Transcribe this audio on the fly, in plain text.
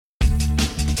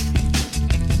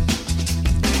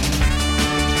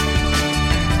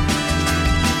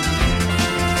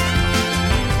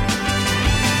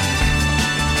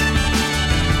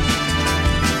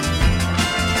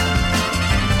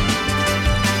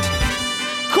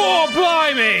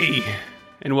Blimey!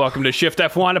 And welcome to Shift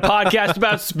F1, a podcast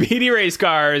about speedy race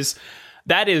cars.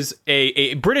 That is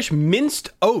a British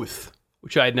minced oath,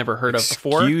 which I had never heard of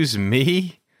before. Excuse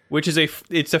me? Which is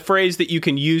it's a phrase that you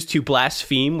can use to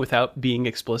blaspheme without being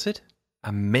explicit.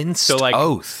 A minced like,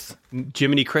 oath?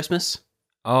 Jiminy Christmas?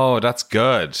 Oh, that's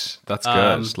good. That's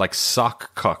good. Like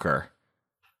sock cocker.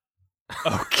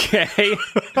 Okay.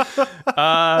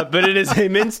 But it is a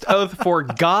minced oath for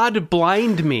God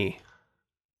blind me.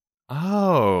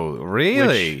 Oh,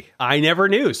 really? Which I never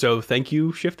knew. So thank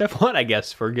you, Shift F1, I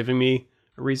guess, for giving me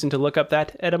a reason to look up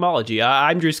that etymology.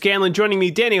 I'm Drew Scanlon. Joining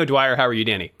me, Danny O'Dwyer. How are you,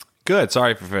 Danny? Good.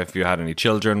 Sorry if you had any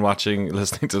children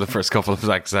listening to the first couple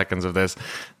of seconds of this.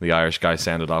 The Irish guy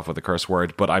sounded off with a curse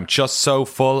word. But I'm just so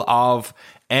full of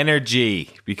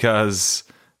energy because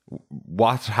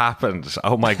what happened?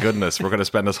 Oh, my goodness. We're going to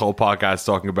spend this whole podcast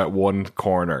talking about one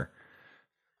corner.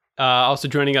 Also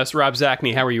joining us, Rob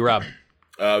Zachney. How are you, Rob?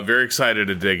 Very excited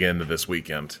to dig into this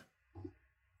weekend.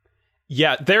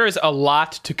 Yeah, there is a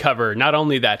lot to cover. Not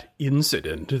only that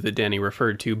incident that Danny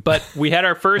referred to, but we had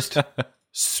our first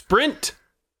sprint.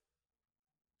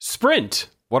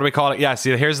 What do we call it? Yeah,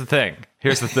 see, here's the thing.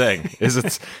 Is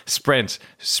it sprint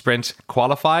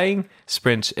qualifying?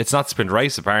 Sprint. It's not sprint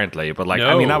race, apparently, but no.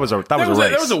 I mean, that was a race.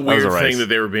 That was a weird thing that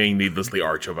they were being needlessly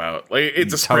arch about. Like,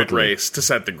 it's a sprint Totally. race to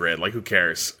set the grid. Like, who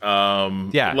cares?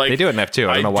 Yeah, like, they do it in F2.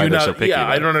 I don't know why they're so picky. Yeah,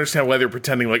 I don't understand why they're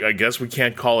pretending like, I guess we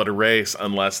can't call it a race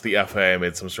unless the FIA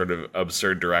made some sort of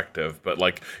absurd directive. But,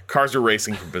 like, cars are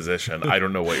racing for position. I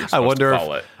don't know what you're supposed to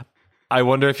call it. I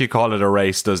wonder if you call it a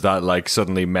race, does that like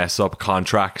suddenly mess up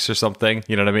contracts or something?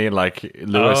 You know what I mean? Like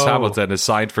Lewis Hamilton is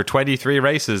signed for 23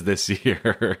 races this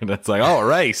year. And it's like, a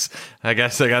race. I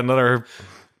guess I got another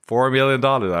 $4 million.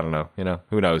 I don't know. You know,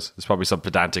 who knows? There's probably some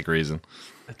pedantic reason.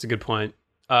 That's a good point.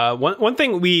 One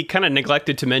thing we kind of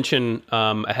neglected to mention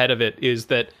ahead of it is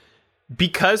that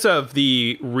because of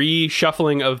the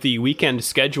reshuffling of the weekend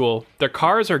schedule, their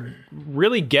cars are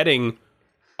really getting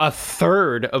a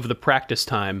third of the practice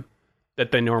time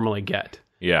that they normally get.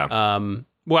 Yeah.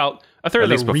 Well, a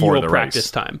third of the real practice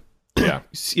time. Yeah.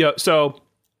 So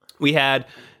we had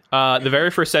the very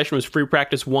first session was free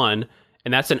practice 1,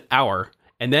 and that's an hour,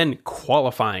 and then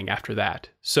qualifying after that.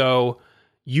 So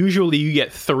usually you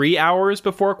get 3 hours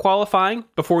before qualifying,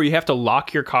 before you have to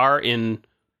lock your car in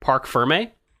Parc Ferme,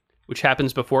 which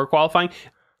happens before qualifying.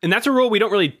 And that's a rule we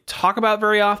don't really talk about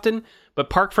very often, but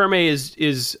Parc Ferme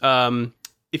is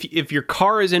if your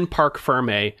car is in Parc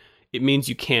Ferme, it means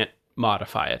you can't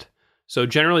modify it. So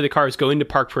generally the cars go into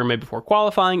Parc Ferme before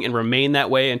qualifying and remain that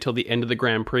way until the end of the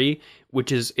Grand Prix,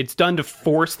 it's done to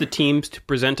force the teams to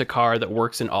present a car that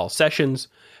works in all sessions,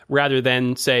 rather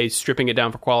than, say, stripping it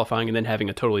down for qualifying and then having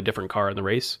a totally different car in the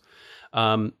race.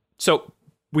 So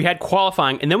we had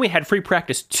qualifying, and then we had free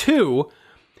practice 2,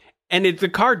 and the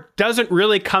car doesn't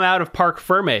really come out of Parc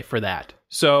Ferme for that.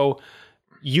 So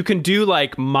you can do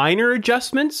like minor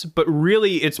adjustments, but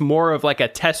really it's more of like a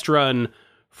test run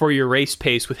for your race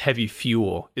pace with heavy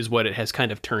fuel is what it has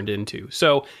kind of turned into.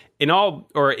 So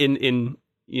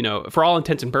for all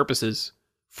intents and purposes,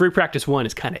 free practice 1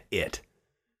 is kind of it,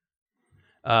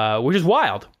 which is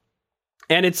wild.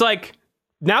 And it's like,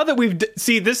 now that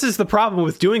this is the problem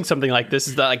with doing something like this,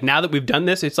 is that like, now that we've done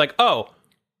this, it's like,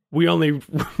 we only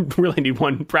really need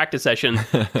one practice session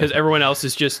because everyone else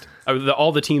is just,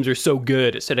 all the teams are so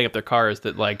good at setting up their cars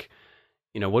that, like,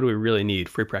 what do we really need?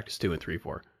 Free practice 2 and 3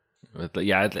 for?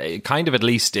 Yeah, kind of, at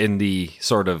least in the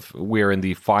sort of, we're in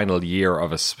the final year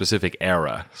of a specific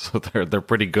era. So they're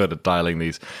pretty good at dialing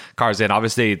these cars in.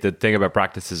 Obviously, the thing about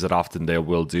practice is that often they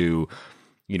will do,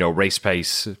 race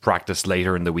pace practice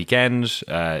later in the weekend,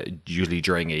 usually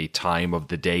during a time of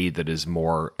the day that is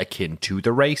more akin to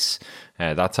the race,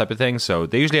 that type of thing. So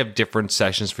they usually have different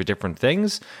sessions for different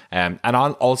things.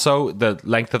 Also, the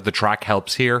length of the track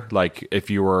helps here. Like, if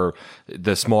you were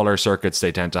the smaller circuits,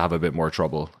 they tend to have a bit more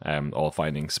trouble all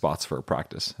finding spots for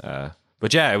practice.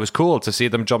 But yeah, it was cool to see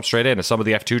them jump straight in. Some of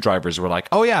the F2 drivers were like,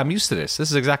 oh yeah, I'm used to this. This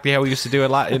is exactly how we used to do it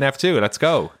in F2. Let's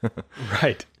go.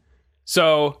 Right.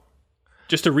 So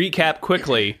just to recap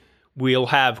quickly, we'll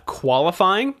have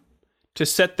qualifying to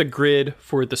set the grid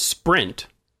for the sprint,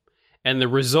 and the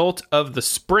result of the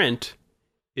sprint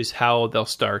is how they'll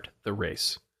start the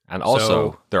race. And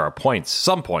also, there are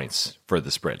some points for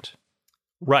the sprint.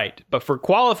 Right, but for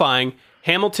qualifying,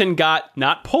 Hamilton got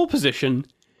not pole position,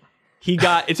 he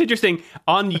got, it's interesting,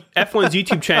 on F1's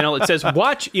YouTube channel, it says,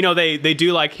 watch, they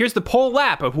do like, here's the pole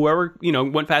lap of whoever,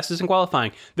 went fastest in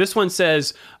qualifying. This one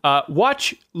says,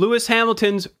 watch Lewis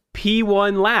Hamilton's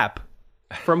P1 lap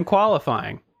from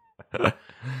qualifying.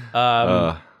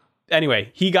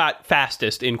 anyway, he got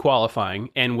fastest in qualifying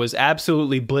and was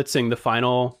absolutely blitzing the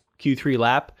final Q3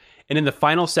 lap. And in the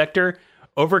final sector,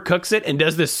 overcooks it and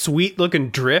does this sweet looking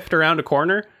drift around a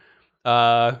corner,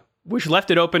 which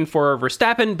left it open for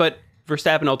Verstappen, but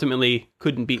Verstappen ultimately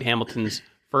couldn't beat Hamilton's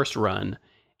first run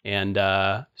and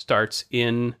starts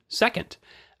in second.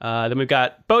 Then we've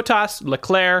got Bottas,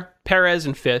 Leclerc, Perez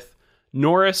in fifth,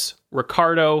 Norris,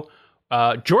 Ricciardo,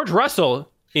 George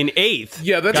Russell in eighth.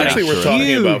 Yeah, that's actually what we're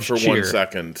talking about for cheer. 1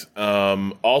 second.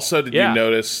 Also, did you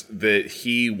notice that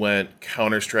he went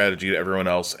counter strategy to everyone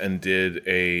else and did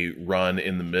a run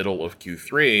in the middle of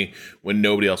Q3 when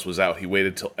nobody else was out? He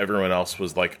waited till everyone else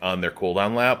was like on their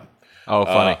cooldown lap. Oh,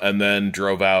 funny. And then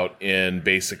drove out in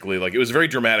basically like, it was a very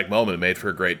dramatic moment, made for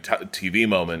a great TV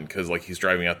moment because like he's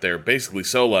driving out there basically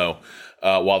solo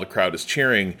while the crowd is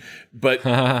cheering. But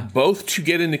both to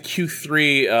get into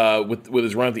Q3 with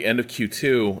his run at the end of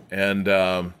Q2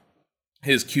 and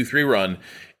his Q3 run,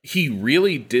 he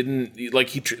really didn't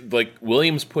like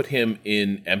Williams put him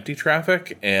in empty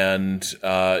traffic, and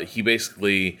he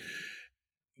basically.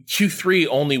 Q3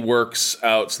 only works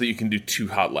out so that you can do 2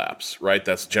 hot laps, right?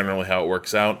 That's generally how it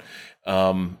works out.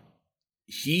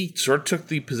 He sort of took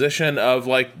the position of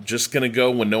like just going to go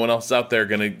when no one else is out there,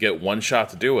 going to get one shot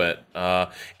to do it.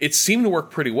 It seemed to work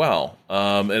pretty well.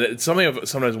 And it's something I've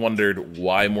sometimes wondered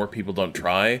why more people don't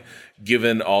try,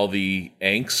 given all the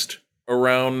angst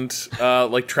around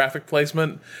like traffic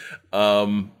placement.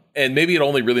 And maybe it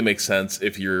only really makes sense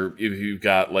if you've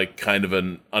got like kind of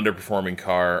an overperforming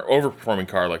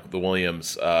car like the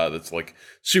Williams that's like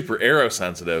super aero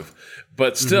sensitive.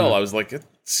 But still, I was like, it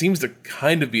seems to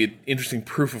kind of be an interesting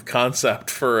proof of concept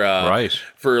for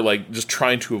like just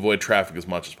trying to avoid traffic as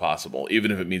much as possible,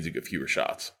 even if it means you get fewer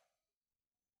shots.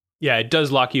 Yeah, it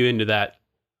does lock you into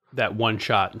that one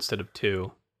shot instead of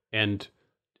 2, and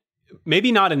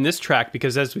maybe not in this track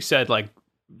because, as we said, like.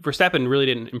 Verstappen really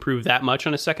didn't improve that much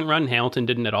on his second run. Hamilton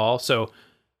didn't at all. So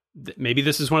maybe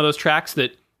this is one of those tracks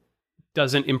that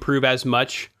doesn't improve as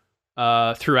much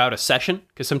throughout a session.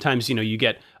 Because sometimes, you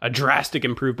get a drastic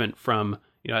improvement from,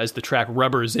 as the track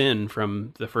rubbers in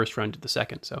from the first run to the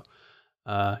second. So,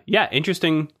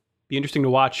 interesting. Be interesting to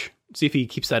watch. See if he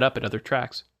keeps that up at other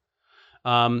tracks.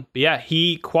 But yeah,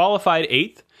 he qualified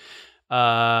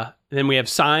 8th. Then we have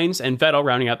Sainz and Vettel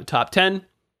rounding out the top 10.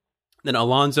 Then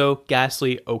Alonso,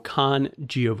 Gasly, Ocon,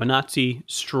 Giovinazzi,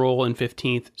 Stroll in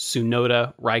 15th,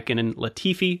 Tsunoda, Raikkonen,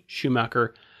 Latifi,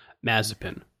 Schumacher,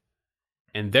 Mazepin.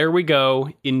 And there we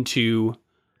go into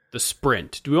the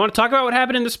sprint. Do we want to talk about what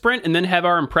happened in the sprint and then have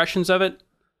our impressions of it?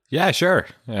 Yeah, sure.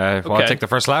 Want to take the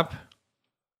first lap?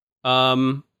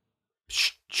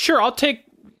 Sure, I'll take...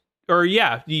 Or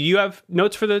yeah, do you have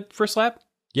notes for the first lap?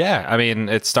 Yeah, I mean,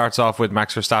 it starts off with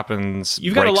Max Verstappen's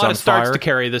You've got a lot of starts fire. to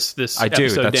carry this I episode, do,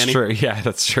 that's Danny. true. Yeah,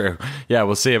 that's true. Yeah,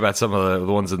 we'll see about some of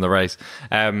the ones in the race.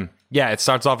 It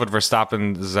starts off with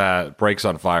Verstappen's brakes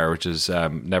on fire, which is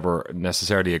never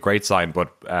necessarily a great sign,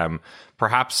 but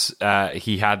perhaps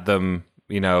he had them,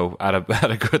 at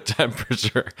a good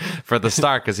temperature for the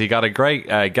start because he got a great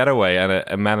getaway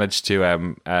and managed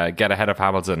to get ahead of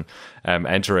Hamilton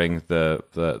entering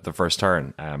the first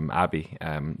turn. Abbey,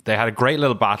 they had a great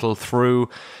little battle through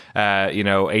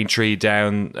Aintree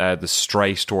down the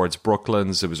straight towards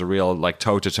Brooklands. It was a real like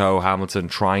toe to toe. Hamilton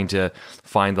trying to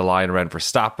find the line around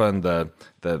Verstappen. The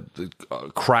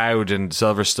crowd in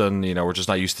Silverstone, we're just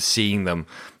not used to seeing them.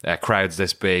 Crowds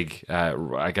this big.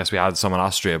 I guess we had some in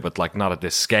Austria, but like not at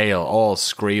this scale, all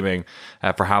screaming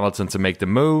for Hamilton to make the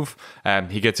move.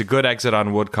 He gets a good exit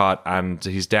on Woodcott and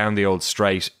he's down the old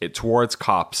straight towards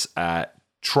Copse.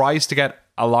 Tries to get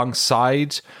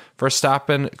alongside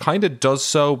Verstappen, kind of does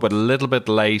so, but a little bit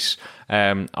late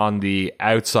on the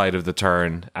outside of the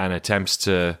turn and attempts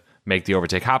to make the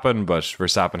overtake happen, but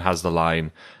Verstappen has the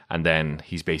line and then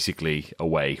he's basically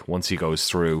away once he goes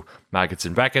through Maggots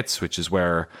and Beckett's, which is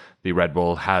where the Red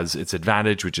Bull has its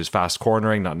advantage, which is fast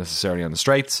cornering, not necessarily on the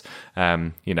straights.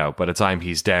 By the time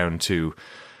he's down to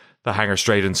the Hangar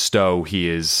Straight and Stowe, he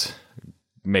is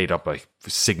made up a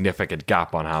significant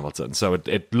gap on Hamilton. So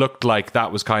it looked like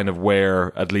that was kind of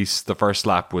where at least the first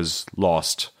lap was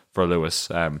lost for Lewis.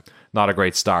 Not a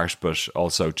great start, but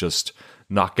also just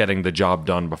not getting the job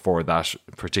done before that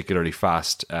particularly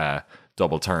fast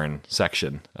double turn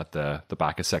section at the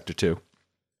back of Sector 2.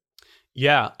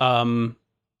 Yeah, and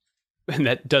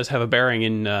that does have a bearing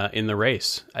in the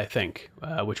race, I think,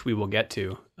 which we will get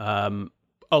to.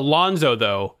 Alonso,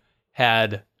 though,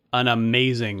 had an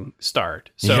amazing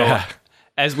start. So,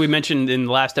 as we mentioned in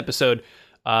the last episode,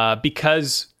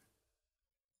 because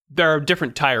there are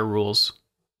different tire rules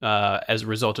as a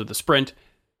result of the sprint,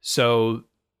 so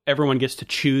everyone gets to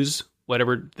choose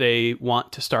whatever they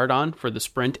want to start on for the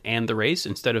sprint and the race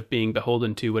instead of being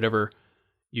beholden to whatever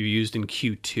you used in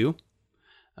Q2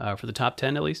 for the top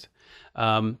 10 at least.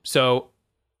 So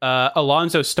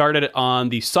Alonso started on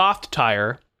the soft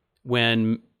tire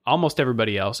when almost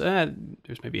everybody else,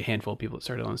 there's maybe a handful of people that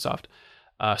started on the soft,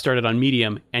 started on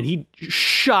medium, and he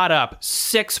shot up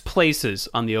 6 places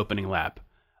on the opening lap.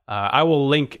 I will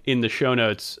link in the show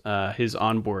notes his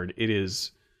onboard. It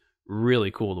is really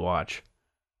cool to watch.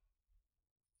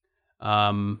 We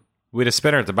had a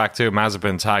spinner at the back too.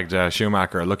 Mazepin tagged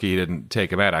Schumacher. Lucky he didn't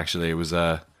take him out, actually. It was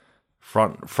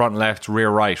front left, rear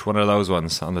right, one of those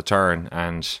ones on the turn.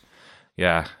 And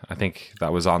yeah, I think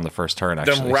that was on the first turn,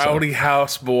 actually. Them Rowdy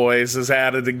House boys is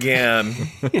at it again.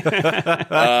 Well,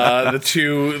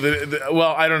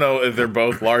 I don't know if they're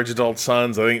both large adult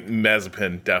sons. I think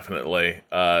Mazepin definitely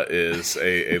is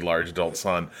a large adult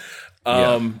son.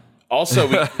 Also,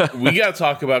 we got to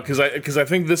talk about, because I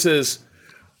think this is,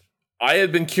 I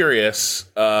had been curious,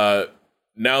 now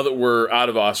that we're out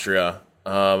of Austria,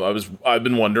 I've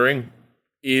been wondering,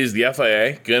 is the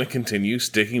FIA going to continue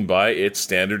sticking by its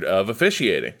standard of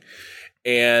officiating?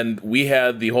 And we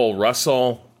had the whole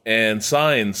Russell and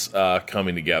Sainz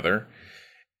coming together,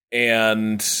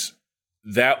 and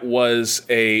that was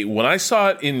when I saw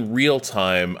it in real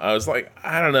time, I was like,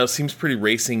 I don't know, seems pretty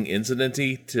racing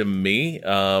incidenty to me.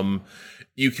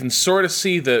 You can sort of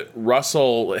see that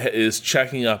Russell is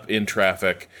checking up in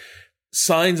traffic.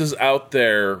 Sainz is out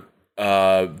there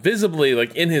visibly,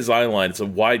 like in his eye line. It's a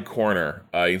wide corner.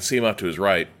 You can see him out to his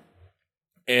right.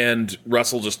 And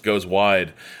Russell just goes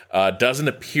wide. Doesn't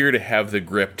appear to have the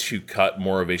grip to cut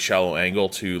more of a shallow angle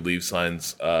to leave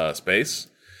Sainz space.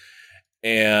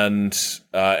 And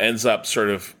ends up sort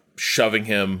of shoving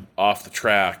him off the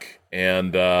track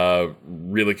and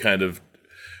really kind of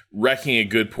wrecking a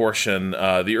good portion,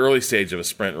 the early stage of a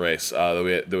sprint race.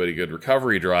 We had a good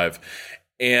recovery drive.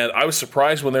 And I was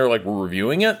surprised when they were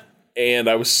reviewing it. And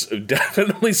I was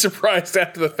definitely surprised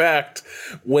after the fact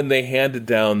when they handed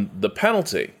down the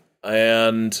penalty.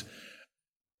 And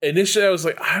initially I was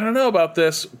like, I don't know about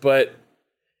this, but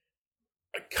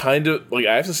kind of,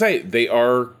 I have to say, they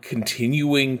are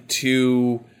continuing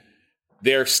to,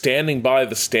 they're standing by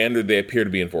the standard they appear to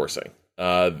be enforcing.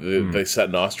 They set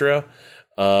in Austria.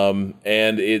 And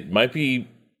it might be,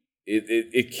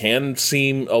 it can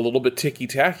seem a little bit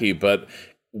ticky-tacky, but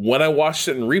when I watched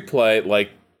it in replay,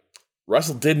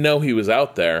 Russell did know he was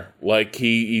out there.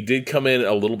 He did come in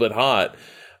a little bit hot.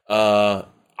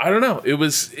 I don't know. It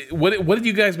was, what did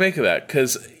you guys make of that?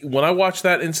 Because when I watched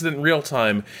that incident in real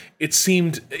time, it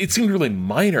seemed really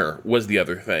minor. Was the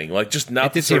other thing just not?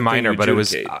 It did seem minor, but it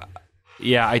was.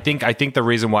 I think the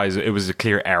reason why is it was a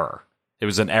clear error. It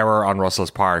was an error on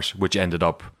Russell's part, which ended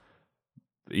up,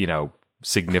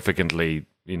 significantly,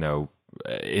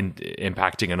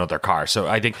 impacting another car. So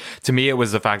I think, to me, it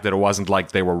was the fact that it wasn't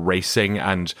like they were racing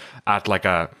and at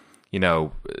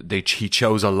he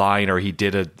chose a line or he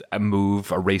did a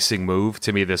move, a racing move.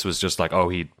 To me, this was just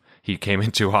he came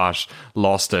in too hot,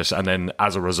 lost it, and then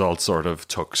as a result sort of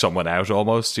took someone out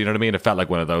almost. You know what I mean? It felt like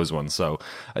one of those ones. So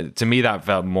to me, that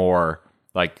felt more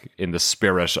in the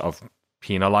spirit of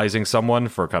penalizing someone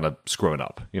for kind of screwing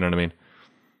up. You know what I mean?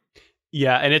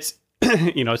 Yeah, and it's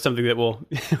it's something that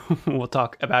we'll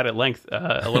talk about at length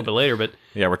a little bit later. But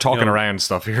yeah, we're talking around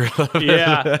stuff here.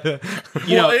 Yeah,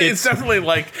 it's definitely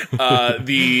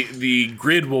the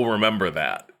grid will remember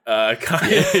that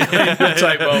kind of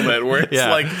type moment where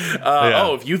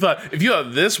it's if you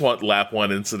thought this lap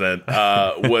one incident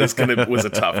was a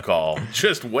tough call,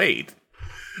 just wait.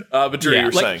 But Drew, you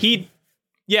were saying he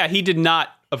did not,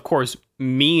 of course,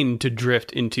 mean to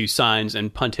drift into Sainz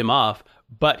and punt him off,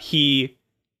 but he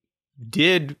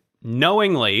did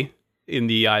knowingly, in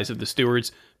the eyes of the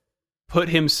stewards, put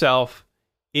himself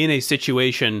in a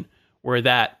situation where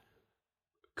that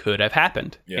could have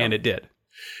happened, and it did.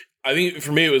 I think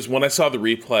for me, it was when I saw the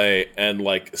replay and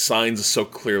Sainz is so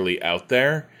clearly out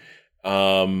there,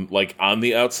 on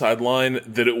the outside line,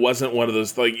 that it wasn't one of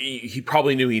those, he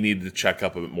probably knew he needed to check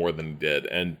up a bit more than he did.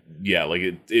 And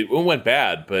it went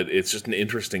bad, but it's just an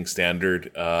interesting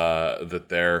standard that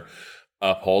they're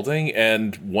upholding.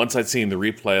 And once I'd seen the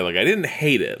replay, I didn't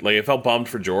hate it. I felt bummed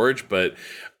for George, but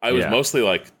I was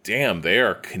mostly damn, they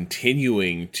are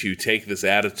continuing to take this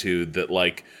attitude that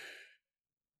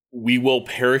we will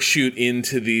parachute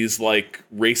into these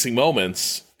racing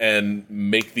moments and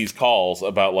make these calls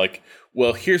about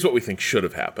well, here's what we think should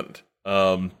have happened.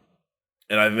 And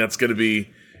I think that's going to be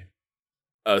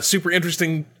a super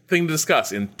interesting thing to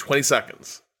discuss in 20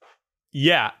 seconds.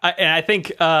 Yeah, and I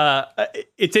think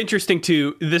it's interesting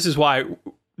this is why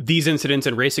these incidents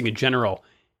and racing in general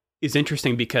is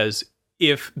interesting, because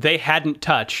if they hadn't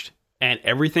touched and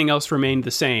everything else remained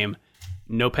the same,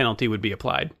 no penalty would be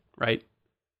applied, right?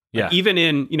 Yeah. Like even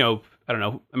in, I don't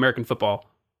know, American football,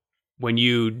 when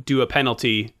you do a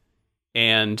penalty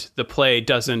and the play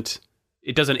doesn't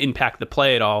impact the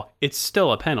play at all, it's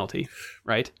still a penalty,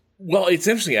 right? Well, it's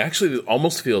interesting. Actually, it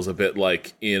almost feels a bit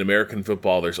like in American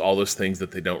football, there's all those things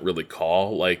that they don't really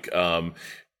call. Like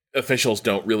officials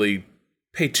don't really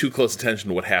pay too close attention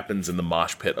to what happens in the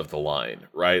mosh pit of the line,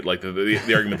 right? Like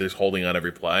the argument is holding on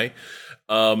every play.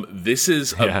 This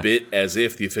is a bit as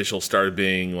if the officials started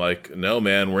being like, no,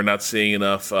 man, we're not seeing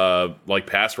enough like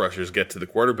pass rushers get to the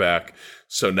quarterback.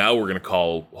 So now we're going to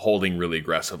call holding really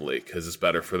aggressively because it's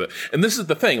better for the. And this is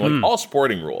the thing, like all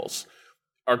sporting rules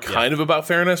are kind of about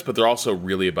fairness, but they're also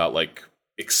really about like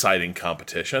exciting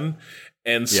competition.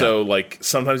 And so like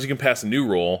sometimes you can pass a new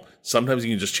rule, sometimes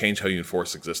you can just change how you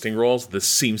enforce existing rules. This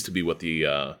seems to be what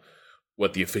the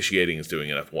officiating is doing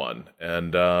in F1.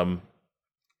 And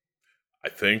I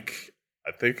think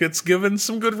it's given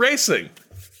some good racing.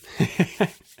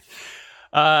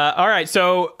 All right,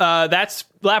 so that's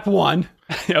lap 1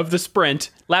 of the sprint.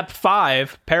 Lap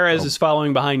 5, Perez is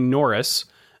following behind Norris,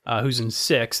 who's in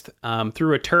 6th,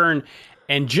 through a turn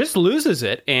and just loses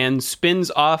it and spins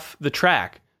off the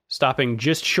track, stopping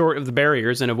just short of the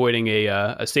barriers and avoiding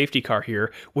a safety car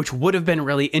here, which would have been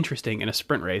really interesting in a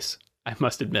sprint race, I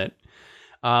must admit.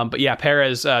 But yeah,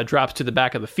 Perez drops to the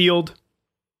back of the field.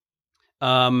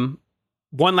 1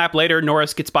 lap later,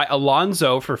 Norris gets by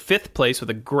Alonso for 5th place with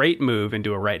a great move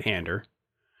into a right-hander.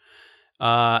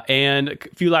 And a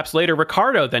few laps later,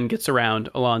 Ricciardo then gets around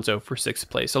Alonso for 6th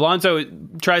place. Alonso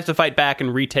tries to fight back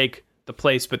and retake the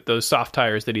place, but those soft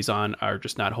tires that he's on are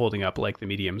just not holding up like the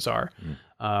mediums are.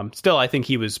 Still, I think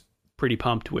he was pretty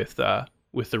pumped with the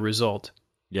result.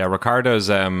 Yeah, Ricciardo's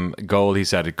goal, he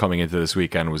said, coming into this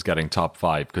weekend was getting top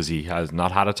 5 because he has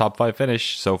not had a top 5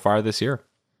 finish so far this year.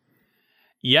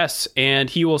 Yes, and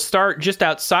he will start just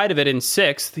outside of it in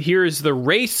 6th. Here's the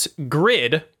race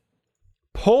grid.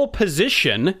 Pole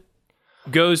position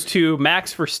goes to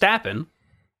Max Verstappen.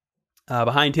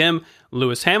 Behind him,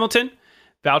 Lewis Hamilton,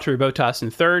 Valtteri Bottas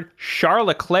in 3rd, Charles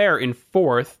Leclerc in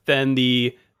 4th, then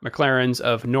the McLarens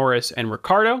of Norris and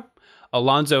Ricciardo.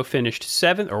 Alonso finished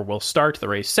 7th, or will start the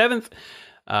race 7th.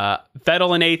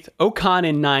 Vettel in 8th, Ocon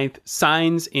in 9th,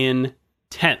 Sainz in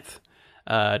 10th,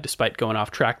 despite going off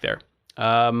track there.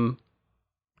 Gasly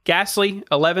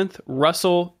 11th,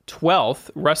 Russell 12th.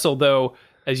 Russell, though,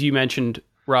 as you mentioned,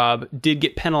 Rob, did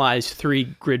get penalized 3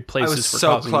 grid places for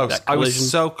causing that collision. I was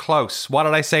so close. What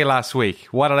did I say last week?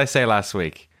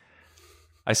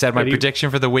 I said my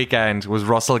prediction for the weekend was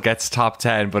Russell gets top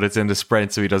 10, but it's in the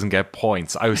sprint, so he doesn't get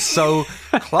points. I was so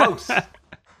close.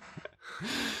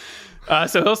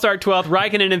 So he'll start 12th,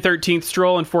 Raikkonen in 13th,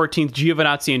 Stroll in 14th,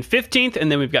 Giovinazzi in 15th,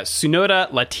 and then we've got Tsunoda,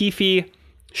 Latifi,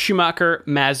 Schumacher,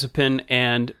 Mazepin,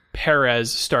 and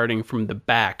Perez starting from the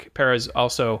back. Perez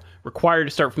also required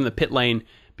to start from the pit lane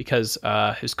because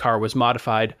his car was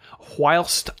modified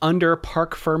whilst under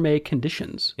Parc Fermé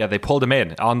conditions. Yeah, they pulled him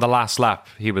in. On the last lap,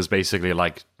 he was basically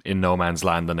like in no man's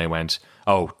land, and they went,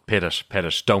 oh, pit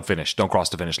it, don't finish, don't cross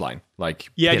the finish line.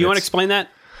 Like, yeah, do you want to explain that?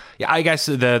 Yeah, I guess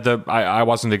I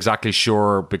wasn't exactly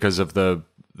sure because of the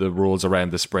rules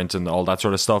around the sprint and all that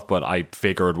sort of stuff, but I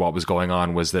figured what was going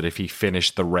on was that if he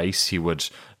finished the race,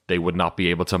 they would not be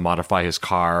able to modify his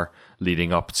car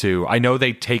leading up to. I know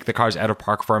they take the cars out of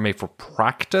Parc Fermé for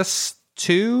practice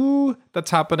too. That's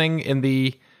happening in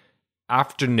the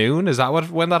afternoon. Is that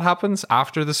when that happens?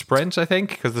 After the sprint, I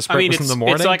think, because the sprint was in the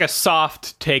morning. It's like a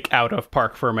soft take out of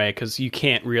Parc Fermé because you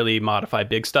can't really modify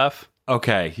big stuff.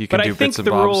 Okay, you can do bits and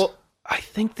bobs. I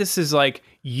think this is like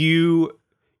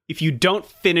if you don't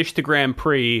finish the Grand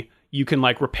Prix, you can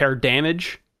like repair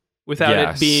damage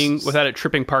without it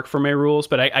tripping Parc Fermé rules.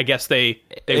 But I guess they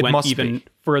went even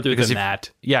further than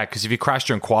that. Yeah, because if you crash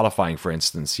during qualifying, for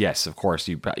instance, yes, of course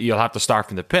you'll have to start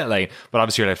from the pit lane, but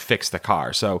obviously you'll have to fix the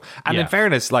car. So, and in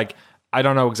fairness, like, I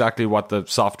don't know exactly what the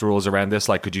soft rules around this.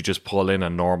 Like, could you just pull in a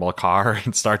normal car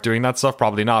and start doing that stuff?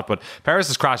 Probably not. But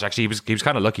Perez's crash, actually, he was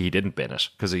kind of lucky he didn't bin it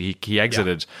because he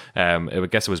exited. I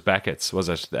guess it was Beckett's, was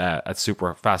it, at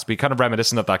super fast speed, kind of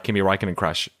reminiscent of that Kimi Räikkönen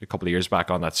crash a couple of years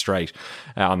back on that straight,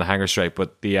 on the hanger straight.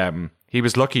 But he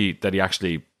was lucky that he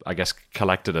actually, I guess,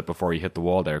 collected it before he hit the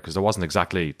wall there because there's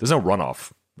no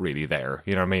runoff really there.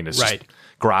 You know what I mean? It's just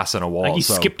grass and a wall. Like he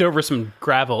skipped over some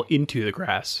gravel into the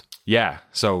grass. Yeah,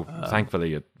 so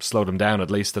thankfully it slowed him down at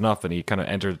least enough, and he kind of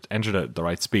entered at the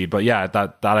right speed. But yeah,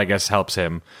 that I guess helps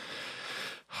him.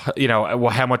 you know,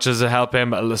 how much does it help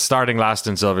him? Starting last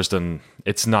in Silverstone,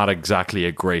 it's not exactly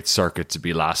a great circuit to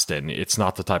be last in. It's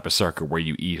not the type of circuit where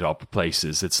you eat up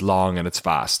places. It's long and it's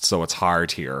fast, so it's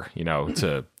hard here, you know,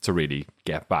 to really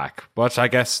get back. But I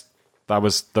guess that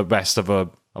was the best of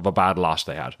a bad loss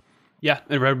they had. Yeah,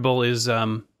 and Red Bull is,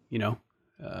 something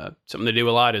they do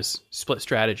a lot is split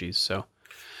strategies, so...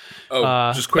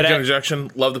 just quick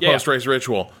interjection. Love the post-race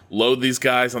ritual. Load these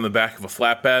guys on the back of a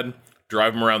flatbed,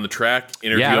 drive them around the track,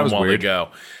 interview them while they go.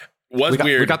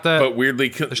 Weird, but weirdly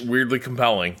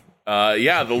compelling.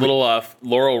 The little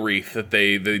laurel wreath that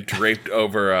they draped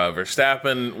over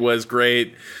Verstappen was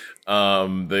great.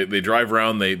 They drive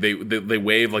around. They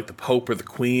wave like the Pope or the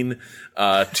Queen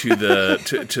to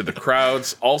the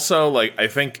crowds. Also, like, I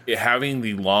think having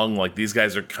the long, like, these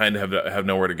guys are kind of have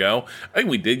nowhere to go. I think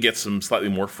we did get some slightly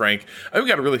more frank. I think we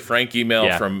got a really frank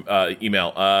email from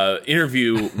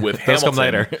interview with Hamilton come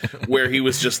later. where he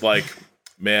was just like,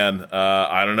 man,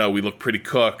 I don't know. We look pretty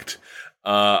cooked.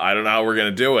 I don't know how we're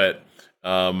gonna do it.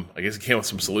 I guess he came with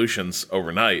some solutions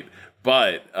overnight.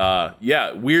 But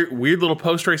weird little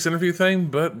post-race interview thing,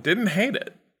 but didn't hate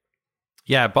it.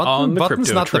 Yeah,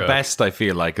 Button's not the best, I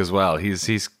feel like, as well.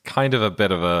 He's kind of a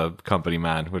bit of a company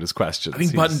man with his questions. I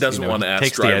think Button doesn't want to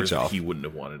ask drivers that he wouldn't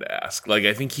have wanted to ask. Like,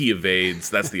 I think he evades.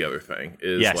 That's the other thing.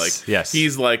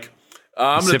 He's like,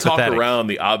 I'm going to talk around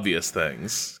the obvious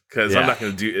things because I'm not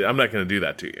going to do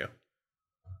that to you.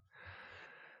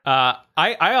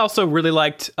 I also really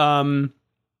liked. Do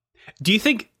you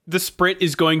think the sprint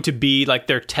is going to be like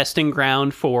their testing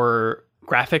ground for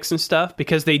graphics and stuff?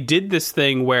 Because they did this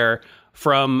thing where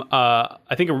from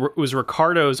I think it was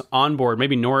Ricardo's onboard,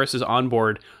 maybe Norris's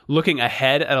onboard, looking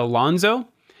ahead at Alonso,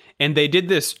 and they did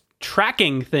this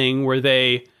tracking thing where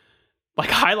they like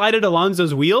highlighted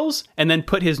Alonso's wheels and then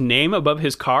put his name above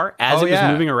his car as it was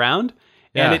moving around.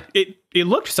 And it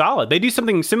looked solid. They do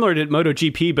something similar to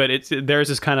MotoGP, but there's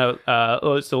this kind of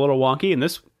it's a little wonky, and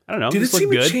this, I don't know. Did it seem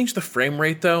to change the frame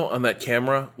rate though on that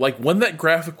camera? Like when that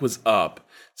graphic was up,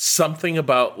 something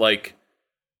about like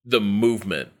the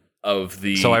movement of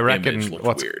the image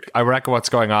looked weird. I reckon what's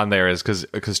going on there is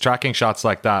because tracking shots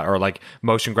like that, or like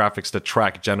motion graphics that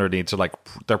track, generally need to like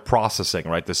they're processing,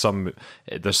 right? There's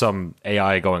some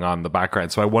AI going on in the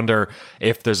background. So I wonder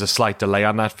if there's a slight delay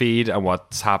on that feed, and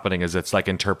what's happening is it's like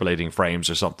interpolating frames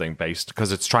or something based,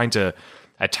 because it's trying to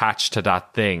attach to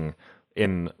that thing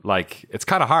in like, it's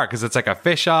kind of hard because it's like a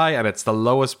fisheye and it's the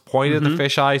lowest point of the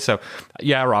fisheye. So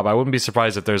yeah, Rob, I wouldn't be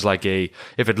surprised if there's like if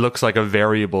it looks like a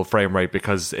variable frame rate,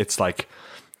 because it's like,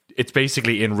 it's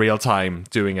basically in real time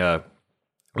doing a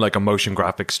motion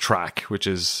graphics track, which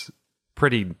is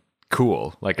pretty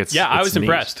cool. Like I was neat.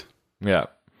 Impressed. Yeah.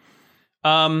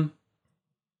 But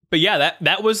yeah,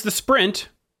 that was the sprint.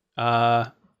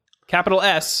 Capital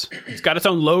S. It's got its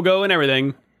own logo and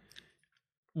everything.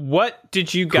 What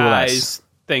did you guys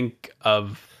think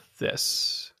of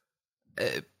this?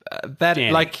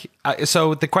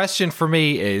 So the question for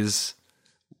me is,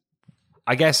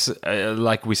 I guess,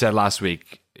 like we said last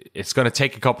week, it's going to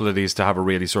take a couple of these to have a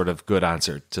really sort of good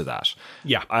answer to that.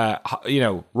 Yeah.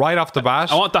 Right off the bat,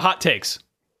 I want the hot takes.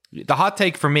 The hot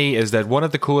take for me is that one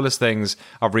of the coolest things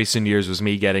of recent years was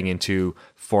me getting into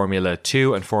Formula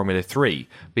 2 and Formula 3,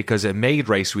 because it made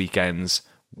race weekends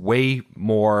way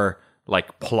more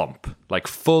like plump, like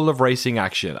full of racing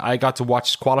action. I got to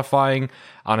watch qualifying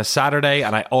on a Saturday,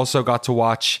 and I also got to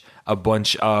watch a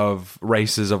bunch of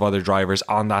races of other drivers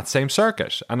on that same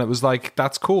circuit. And it was like,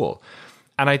 that's cool.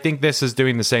 And I think this is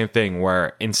doing the same thing,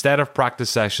 where instead of practice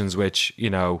sessions, which, you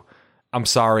know, I'm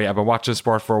sorry, I've been watching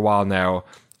sport for a while now.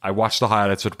 I watch the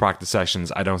highlights of the practice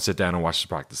sessions. I don't sit down and watch the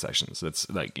practice sessions. It's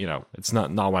like, you know, it's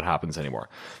not what happens anymore.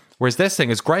 Whereas this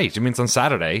thing is great. It means on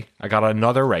Saturday, I got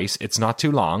another race. It's not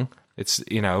too long. It's,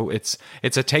 you know, it's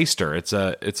a taster. It's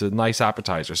a nice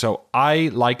appetizer. So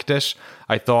I liked it.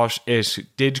 I thought it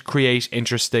did create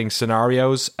interesting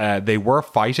scenarios. They were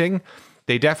fighting.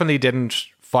 They definitely didn't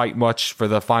fight much for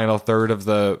the final third of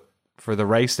the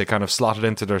race. They kind of slotted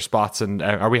into their spots. And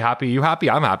are we happy? You happy?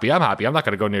 I'm happy. I'm happy. I'm not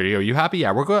going to go near you. Are you happy?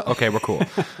 Yeah, we're good. Okay, we're cool.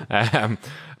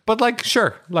 But like,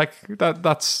 sure, like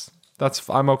that's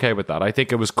I'm okay with that. I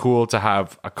think it was cool to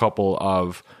have a couple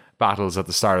of battles at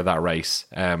the start of that race,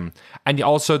 and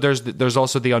also there's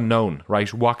also the unknown,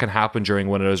 right? What can happen during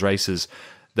one of those races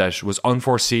that was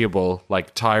unforeseeable,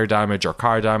 like tire damage or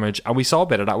car damage? And we saw a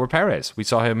bit of that with Perez. We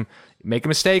saw him make a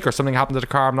mistake or something happened to the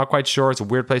car. I'm not quite sure. It's a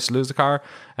weird place to lose the car,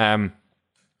 and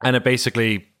it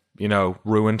basically, you know,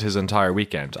 ruined his entire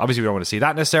weekend. Obviously, we don't want to see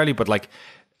that necessarily, but like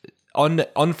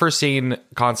unforeseen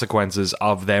consequences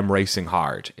of them racing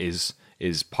hard is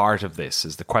part of this,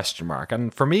 is the question mark.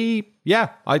 And for me, yeah,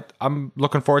 I'm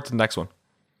looking forward to the next one.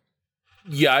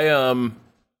 Yeah,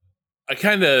 I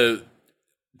kind of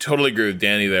totally agree with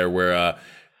Danny there, where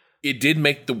it did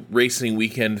make the racing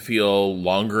weekend feel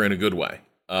longer in a good way.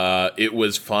 It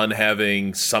was fun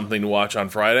having something to watch on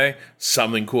Friday,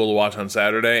 something cool to watch on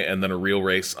Saturday, and then a real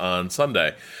race on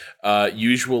Sunday.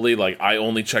 Usually, like, I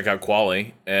only check out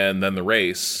quali and then the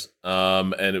race,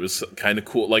 and it was kind of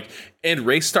cool. Like, and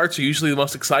race starts are usually the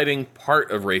most exciting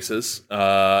part of races,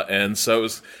 and so it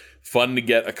was fun to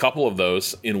get a couple of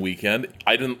those in weekend.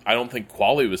 I don't think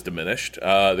quali was diminished.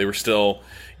 They were still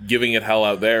giving it hell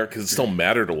out there because it still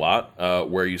mattered a lot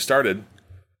where you started.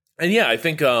 And yeah, I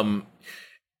think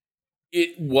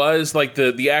it was like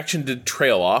the action did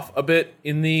trail off a bit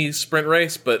in the sprint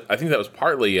race, but I think that was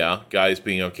partly guys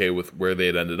being okay with where they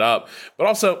had ended up, but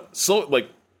also like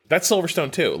that's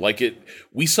Silverstone too. Like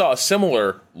we saw a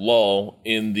similar lull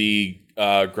in the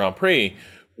Grand Prix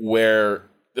where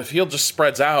the field just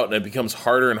spreads out and it becomes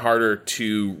harder and harder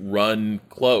to run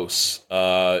close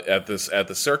at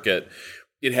the circuit.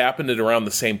 It happened at around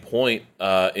the same point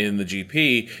in the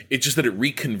GP. It's just that it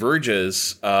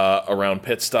reconverges around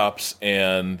pit stops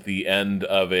and the end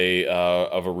of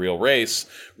a real race,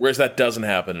 whereas that doesn't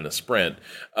happen in a sprint.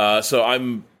 So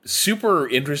I'm super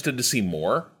interested to see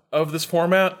more of this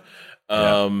format.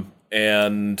 And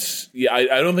yeah,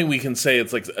 I don't think we can say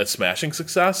it's like a smashing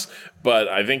success, but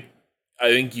I think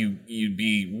you'd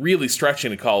be really stretching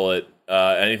to call it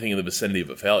anything in the vicinity of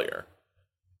a failure.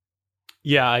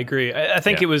 Yeah, I agree. I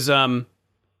think it was,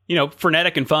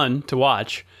 frenetic and fun to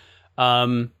watch.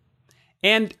 And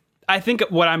I think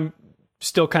what I'm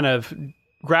still kind of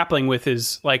grappling with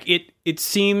is like, it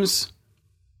seems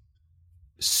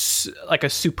like a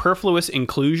superfluous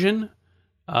inclusion.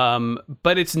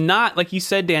 But it's not, like you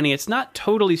said, Danny, it's not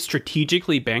totally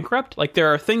strategically bankrupt. Like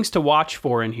there are things to watch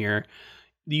for in here.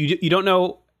 You don't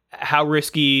know how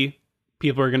risky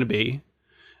people are going to be.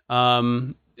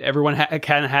 Everyone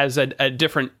kind of has a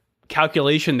different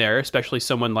calculation there, especially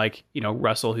someone like,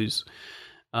 Russell, who's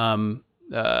can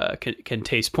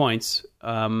taste points.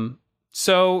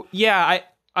 So yeah,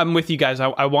 I'm with you guys.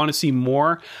 I want to see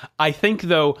more. I think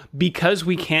though, because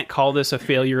we can't call this a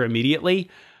failure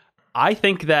immediately, I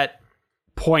think that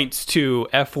points to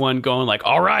F1 going like,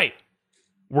 all right,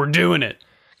 we're doing it.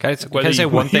 Can I say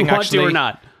one thing actually? Or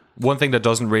not. One thing that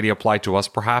doesn't really apply to us,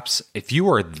 perhaps, if you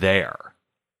were there,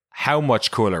 how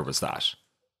much cooler was that?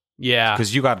 Yeah,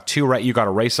 because you got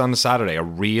a race on the Saturday, a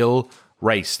real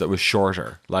race that was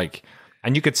shorter,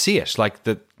 and you could see it.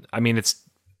 It's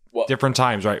different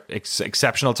times, right?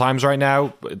 Exceptional times right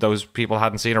now. Those people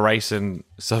hadn't seen a race in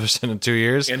Silverstone in 2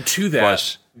 years. And to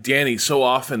that, Danny, so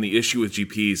often the issue with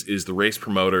GPs is the race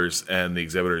promoters and the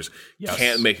exhibitors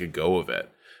can't make a go of it.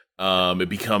 It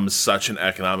becomes such an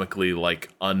economically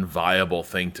unviable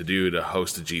thing to do to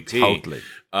host a GP. Totally.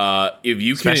 If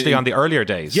you especially on the earlier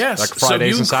days, yes, like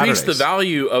Fridays and Saturdays. So if you increase the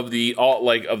value of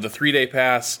the 3-day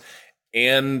pass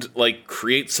and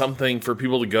create something for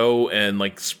people to go and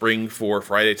spring for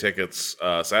Friday tickets,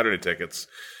 Saturday tickets,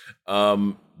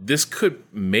 this could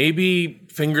maybe,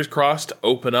 fingers crossed,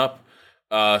 open up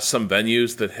some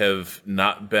venues that have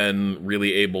not been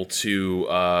really able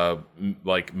to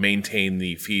maintain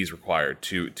the fees required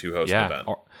to host an event.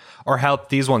 Or help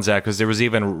these ones out, because there was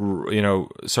even, there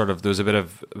was a bit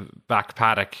of back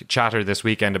paddock chatter this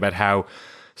weekend about how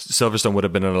Silverstone would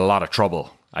have been in a lot of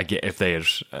trouble if they had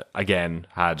again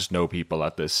had no people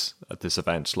at this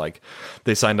event.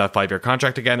 They signed that 5-year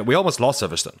contract again. We almost lost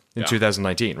Silverstone in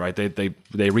 2019, right?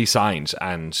 They re-signed,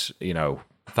 and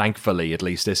thankfully, at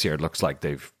least this year, it looks like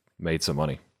they've made some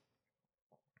money.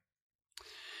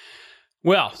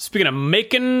 Well, speaking of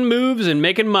making moves and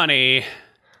making money,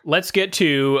 let's get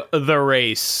to the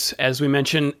race. As we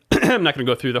mentioned, I'm not going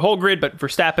to go through the whole grid, but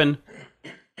Verstappen,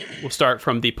 we'll start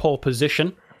from the pole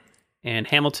position, and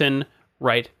Hamilton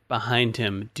right behind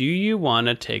him. Do you want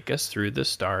to take us through the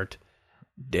start,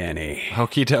 Danny?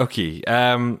 Okie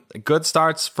dokie. Good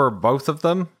starts for both of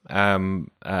them on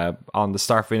the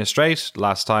start finish straight.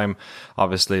 Last time,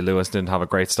 obviously, Lewis didn't have a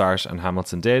great start and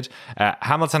Hamilton did.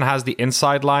 Hamilton has the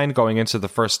inside line going into the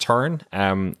first turn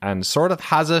and sort of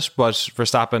has it, but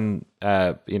Verstappen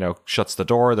shuts the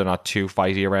door. They're not too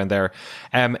fighty around there.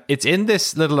 It's in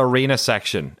this little arena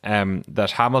section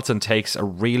that Hamilton takes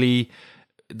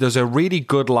there's a really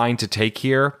good line to take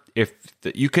here. If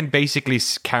you can basically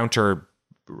counter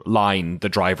line the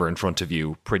driver in front of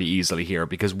you pretty easily here,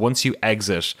 because once you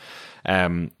exit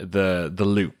the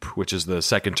loop, which is the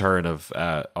second turn of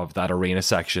that arena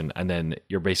section, and then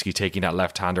you're basically taking that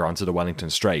left-hander onto the Wellington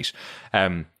straight,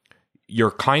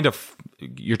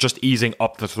 you're just easing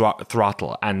up the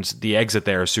throttle, and the exit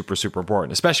there is super, super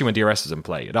important, especially when DRS is in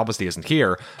play. It obviously isn't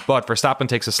here, but Verstappen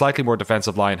takes a slightly more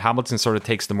defensive line. Hamilton sort of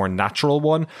takes the more natural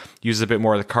one, uses a bit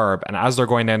more of the curb, and as they're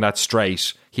going down that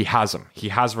straight, he has him. He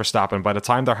has Verstappen. By the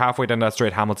time they're halfway down that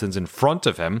straight, Hamilton's in front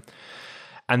of him.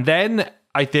 And then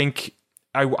I think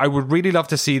I would really love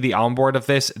to see the onboard of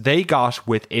this. They got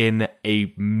within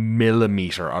a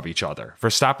millimeter of each other.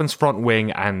 Verstappen's front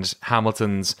wing and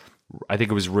Hamilton's, I think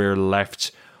it was rear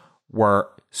left, were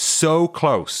so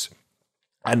close.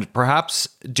 And perhaps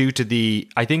due to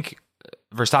I think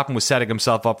Verstappen was setting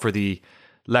himself up for the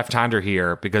left-hander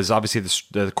here, because obviously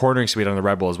the cornering speed on the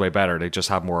Red Bull is way better. They just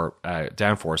have more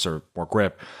downforce or more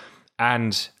grip.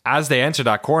 And as they enter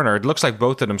that corner, it looks like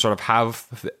both of them sort of have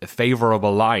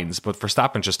favorable lines, but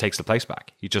Verstappen just takes the place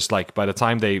back. He just, like, by the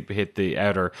time they hit the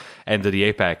outer end of the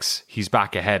apex, he's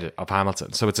back ahead of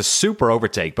Hamilton. So it's a super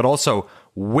overtake, but also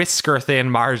whisker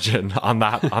thin margin on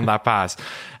that pass.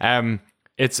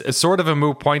 It's sort of a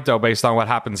moot point, though, based on what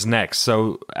happens next.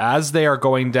 So as they are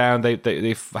going down,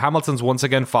 Hamilton's once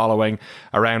again following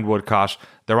around Woodcott.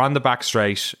 They're on the back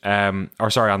straight, on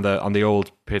the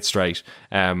old pit straight,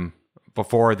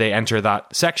 before they enter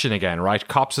that section again, right?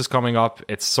 Copse is coming up.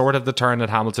 It's sort of the turn that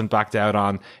Hamilton backed out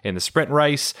on in the sprint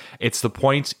race. It's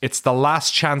the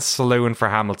last chance saloon for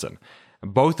Hamilton.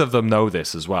 Both of them know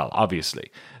this as well, obviously.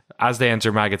 As they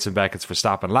enter Maggots and Beckett's,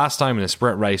 Verstappen last time in the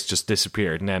sprint race just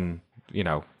disappeared. And then,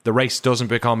 the race doesn't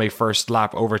become a first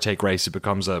lap overtake race. It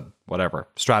becomes a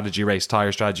strategy race,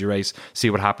 tire strategy race, see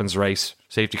what happens race,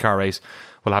 safety car race.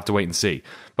 We'll have to wait and see.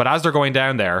 But as they're going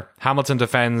down there, Hamilton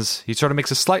defends. He sort of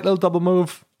makes a slight little double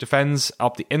move, defends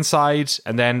up the inside,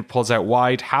 and then pulls out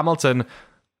wide. Hamilton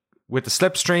with the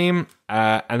slipstream,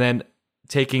 and then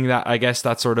taking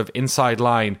that sort of inside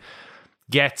line,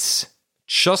 gets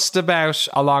just about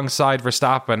alongside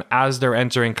Verstappen as they're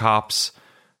entering Copse.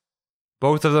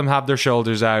 Both of them have their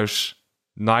shoulders out.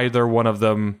 Neither one of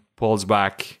them pulls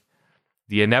back.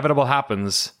 The inevitable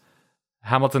happens.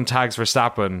 Hamilton tags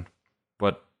Verstappen.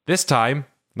 But this time,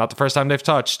 not the first time they've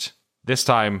touched, this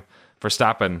time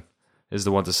Verstappen is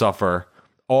the one to suffer.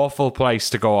 Awful place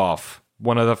to go off.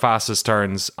 One of the fastest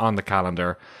turns on the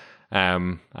calendar.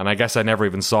 And I guess I never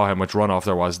even saw how much runoff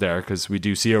there was there, because we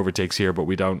do see overtakes here, but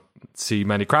we don't see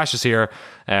many crashes here.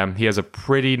 He has a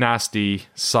pretty nasty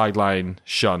sideline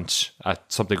shunt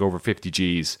at something over 50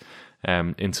 Gs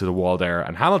into the wall there.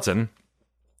 And Hamilton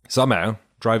somehow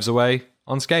drives away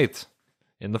unscathed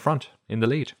in the front, in the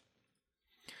lead.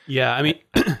 Yeah, I mean...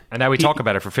 and now we talk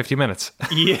about it for 50 minutes.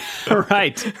 Yeah,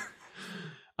 right.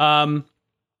 All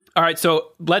right,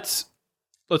 so let's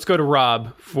go to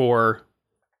Rob for...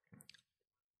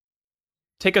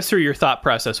 Take us through your thought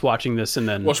process watching this, and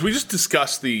then... Well, should we just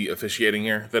discuss the officiating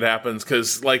here that happens?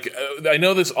 Because, I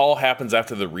know this all happens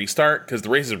after the restart, because the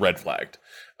race is red flagged.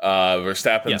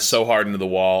 Verstappen's so hard into the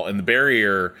wall, and the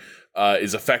barrier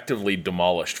is effectively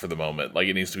demolished for the moment. Like,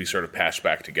 it needs to be sort of patched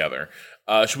back together.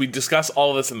 Should we discuss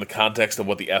all of this in the context of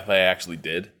what the FIA actually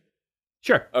did?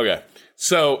 Sure. Okay.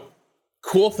 So,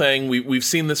 cool thing. We've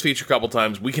seen this feature a couple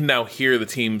times. We can now hear the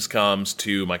team's comms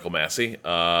to Michael Massey,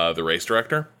 the race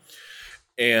director.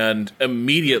 And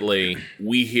immediately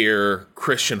we hear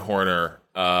Christian Horner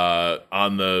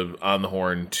on the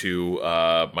horn to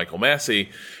Michael Massey,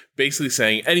 basically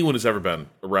saying anyone who's ever been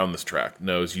around this track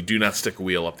knows you do not stick a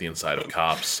wheel up the inside of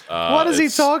Copse. What is he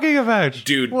talking about?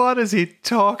 Dude. What is he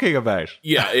talking about?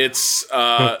 Yeah, it's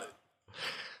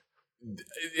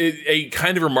a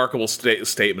kind of remarkable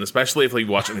statement, especially if you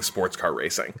watch any sports car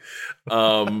racing.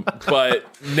 But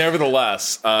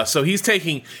nevertheless, so he takes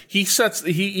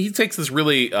this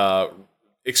really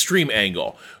extreme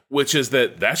angle, which is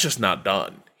that's just not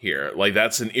done here. Like,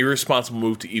 that's an irresponsible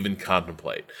move to even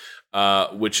contemplate,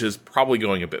 which is probably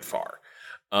going a bit far.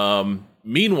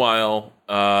 Meanwhile,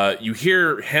 you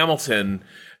hear Hamilton.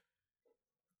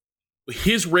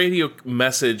 His radio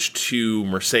message to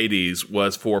Mercedes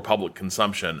was for public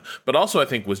consumption, but also I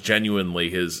think was genuinely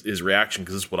his reaction,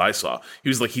 because this is what I saw. He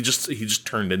was like, he just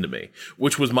turned into me,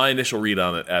 which was my initial read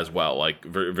on it as well. Like,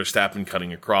 Verstappen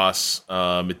cutting across,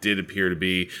 it did appear to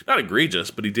be not egregious,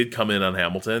 but he did come in on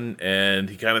Hamilton and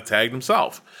he kind of tagged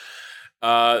himself.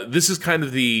 This is kind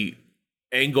of the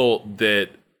angle that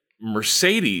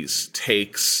Mercedes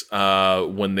takes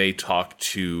when they talk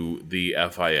to the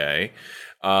FIA.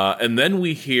 And then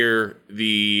we hear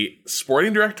the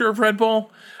sporting director of Red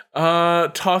Bull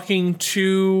talking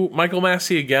to Michael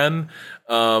Massey again,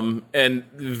 and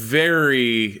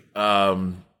very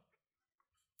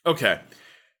okay.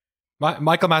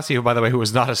 Michael Massey, who, by the way, who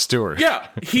was not a steward. Yeah,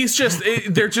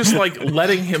 they're just like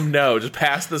letting him know, just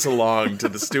pass this along to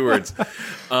the stewards.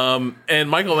 And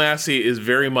Michael Massey is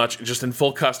very much just in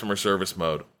full customer service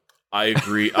mode. I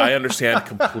agree. I understand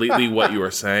completely what you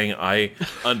are saying. I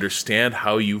understand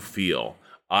how you feel.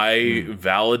 I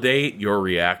validate your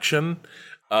reaction.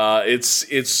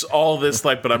 It's all this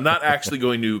like, but I'm not actually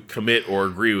going to commit or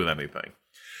agree with anything.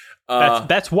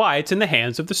 That's why it's in the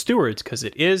hands of the stewards, because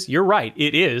you're right,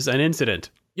 it is an incident.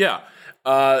 Yeah.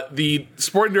 The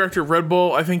sporting director of Red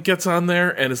Bull, I think, gets on there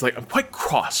and is like, I'm quite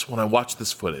cross when I watch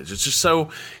this footage. It's just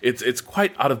it's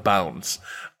quite out of bounds.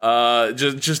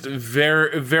 Just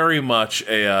very, very much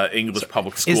a English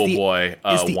public school boy.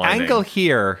 Is the whining. angle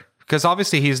here, because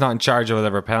obviously he's not in charge of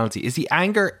whatever penalty, is the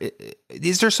anger,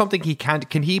 is there something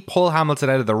can he pull Hamilton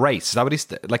out of the race? Is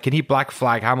that what can he black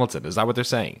flag Hamilton? Is that what they're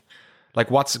saying? Like,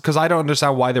 because I don't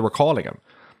understand why they were calling him.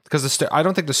 Because I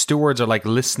don't think the stewards are like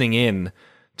listening in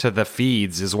to the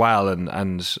feeds as well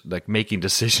and like making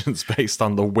decisions based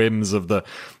on the whims of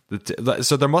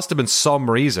so there must have been some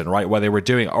reason, right, why they were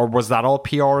doing it. Or was that all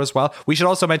PR as well? We should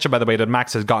also mention, by the way, that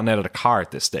Max has gotten out of the car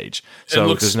at this stage. So it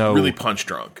looks there's no really punch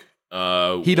drunk.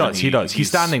 He does. He's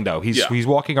standing though. He's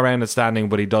walking around and standing,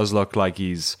 but he does look like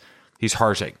he's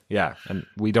hurting. Yeah, and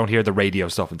we don't hear the radio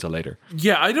stuff until later.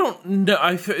 Yeah, I don't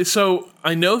know. So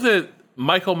I know that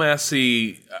Michael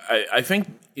Massey, I think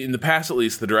in the past at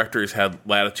least, the directors had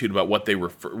latitude about what he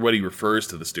refers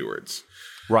to the stewards.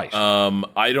 Right.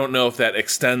 I don't know if that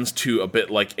extends to a bit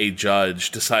like a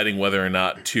judge deciding whether or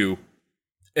not to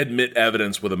admit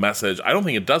evidence with a message. I don't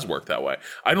think it does work that way.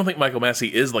 I don't think Michael Massey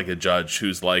is like a judge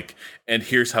who's like, and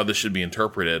here's how this should be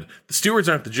interpreted. The stewards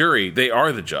aren't the jury. They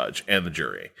are the judge and the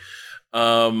jury.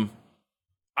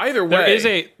 Either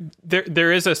way,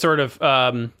 there is a sort of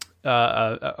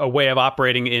a way of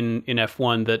operating in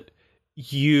F1 that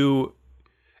you,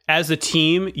 as a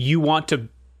team, you want to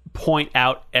point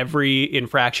out every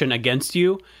infraction against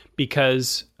you,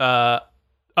 because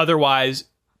otherwise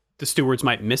the stewards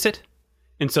might miss it.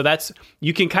 And so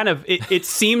you can kind of, it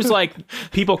seems like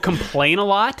people complain a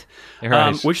lot,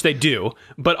 right. Which they do,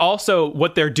 but also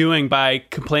what they're doing by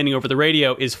complaining over the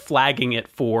radio is flagging it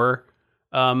for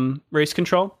race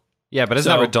control. Yeah, but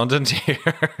isn't that redundant here?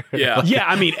 Yeah. Yeah,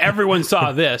 I mean, everyone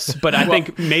saw this, but I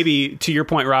think maybe, to your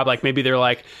point, Rob, like maybe they're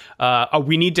like,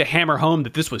 we need to hammer home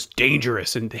that this was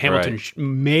dangerous, and Hamilton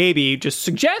maybe just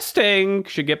suggesting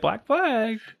should get black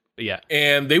flagged. Yeah.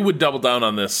 And they would double down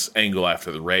on this angle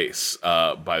after the race,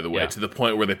 by the way, to the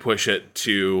point where they push it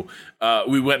to,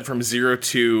 we went from 0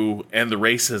 and the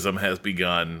racism has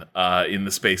begun in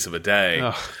the space of a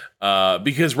day.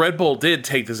 Because Red Bull did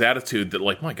take this attitude that,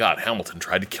 like, my God, Hamilton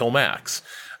tried to kill Max,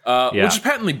 which is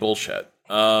patently bullshit.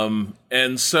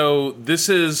 And so this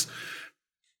is,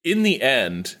 in the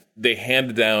end, they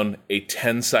handed down a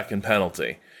 10-second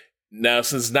penalty. Now,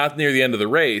 since it's not near the end of the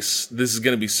race, this is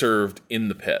going to be served in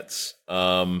the pits.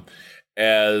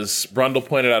 As Brundle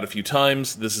pointed out a few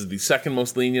times, this is the second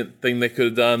most lenient thing they could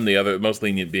have done, the other most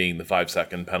lenient being the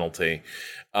 5-second penalty.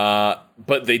 But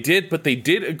they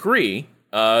did agree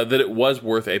that it was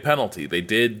worth a penalty. They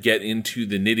did get into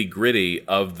the nitty-gritty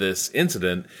of this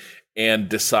incident and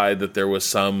decide that there was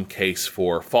some case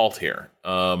for fault here.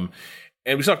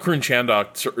 And we saw Karun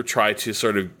Chandhok try to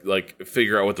sort of like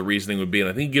figure out what the reasoning would be. And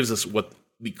I think he gives us what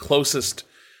the closest.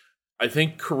 I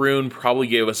think Karun probably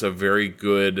gave us a very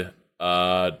good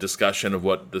discussion of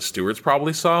what the stewards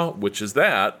probably saw, which is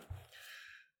that.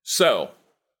 So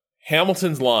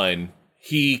Hamilton's line,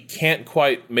 he can't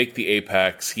quite make the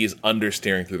apex. He is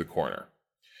understeering through the corner.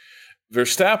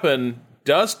 Verstappen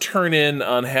does turn in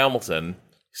on Hamilton,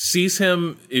 sees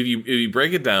him. If you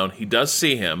break it down, he does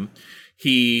see him.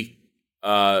 He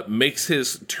makes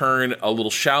his turn a little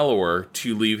shallower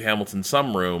to leave Hamilton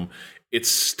some room. It's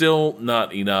still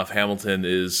not enough. Hamilton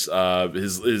is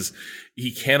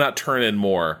he cannot turn in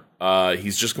more.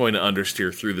 He's just going to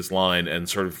understeer through this line and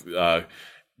sort of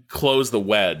close the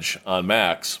wedge on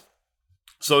Max.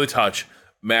 So they touch.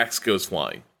 Max goes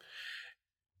flying.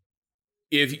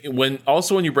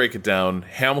 When you break it down,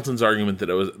 Hamilton's argument that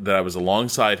I was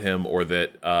alongside him or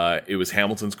that it was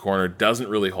Hamilton's corner doesn't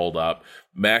really hold up.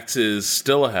 Max is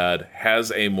still ahead,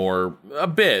 has a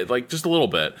bit, like just a little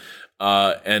bit,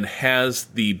 and has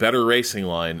the better racing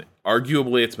line.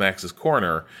 Arguably, it's Max's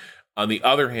corner. On the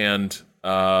other hand,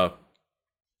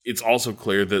 it's also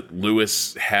clear that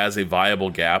Lewis has a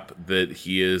viable gap that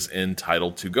he is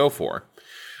entitled to go for.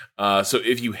 So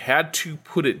if you had to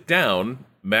put it down,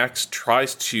 Max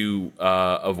tries to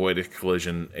avoid a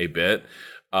collision a bit,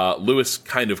 Lewis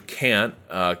kind of can't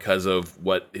because of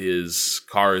what his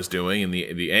car is doing and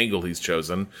the angle he's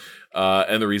chosen.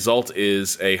 And the result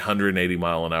is a 180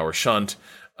 mile an hour shunt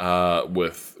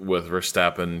with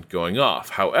Verstappen going off.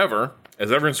 However,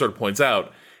 as everyone sort of points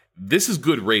out, this is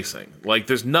good racing. Like,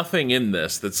 there's nothing in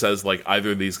this that says like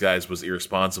either of these guys was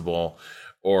irresponsible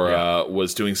or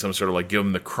was doing some sort of like give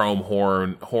him the chrome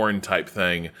horn type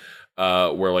thing,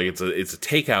 where like it's a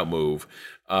takeout move.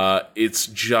 It's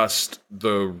just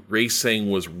the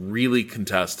racing was really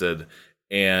contested,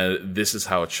 and this is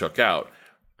how it shook out.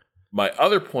 My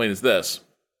other point is this.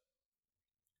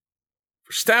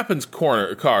 Verstappen's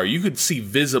car, you could see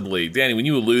visibly, Danny, when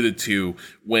you alluded to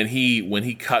when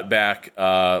he cut back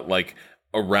like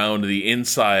around the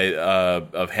inside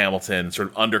of Hamilton, sort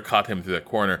of undercut him through that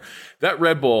corner. That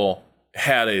Red Bull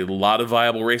had a lot of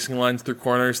viable racing lines through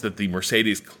corners that the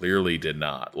Mercedes clearly did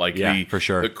not. Like, for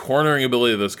sure. The cornering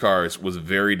ability of those cars was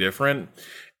very different.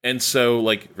 And so,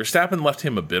 like, Verstappen left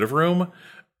him a bit of room,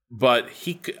 but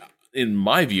in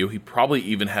my view, he probably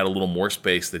even had a little more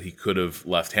space that he could have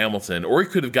left Hamilton, or he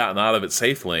could have gotten out of it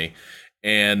safely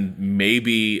and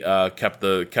maybe kept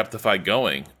the fight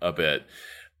going a bit.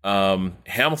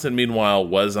 Hamilton, meanwhile,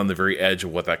 was on the very edge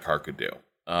of what that car could do.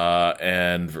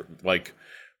 And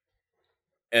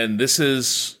this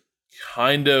is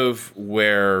kind of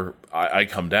where I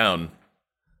come down.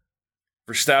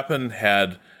 Verstappen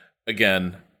had,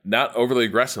 again, not overly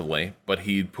aggressively, but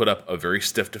he'd put up a very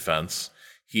stiff defense.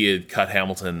 He had cut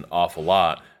Hamilton off a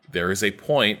lot. There is a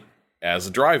point as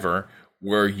a driver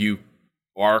where you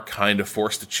are kind of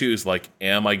forced to choose, like,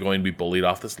 am I going to be bullied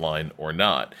off this line or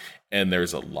not? And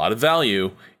there's a lot of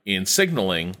value in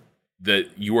signaling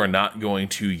that you are not going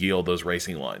to yield those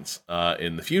racing lines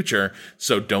in the future,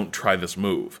 so don't try this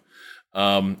move.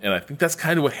 And I think that's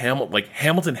kind of what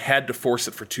Hamilton had to force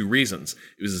it for two reasons.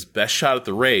 It was his best shot at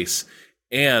the race,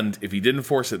 and if he didn't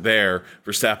force it there,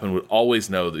 Verstappen would always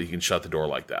know that he can shut the door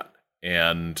like that,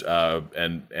 and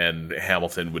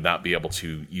Hamilton would not be able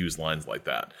to use lines like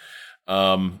that.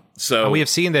 So and we have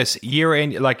seen this year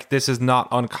in, like, this is not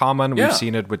uncommon. We've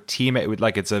seen it with teammate,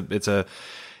 like it's a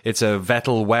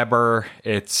Vettel, Weber,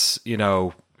 it's, you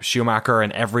know, Schumacher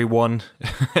and everyone.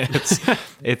 it's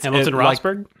Hamilton,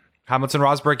 Rosberg. Hamilton,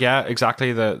 Rosberg, yeah,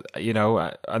 exactly.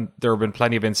 And there have been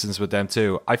plenty of instances with them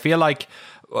too. I feel like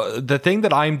the thing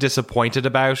that I'm disappointed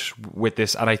about with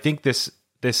this, and I think this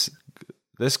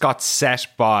got set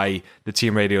by the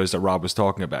team radios that Rob was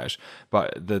talking about,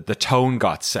 but the tone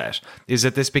got set, is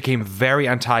that this became very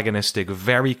antagonistic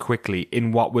very quickly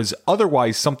in what was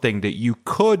otherwise something that you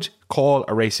could call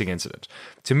a racing incident.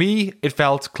 To me, it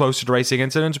felt closer to racing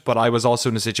incident, but I was also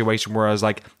in a situation where I was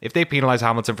like, if they penalize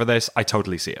Hamilton for this, I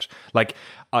totally see it. Like,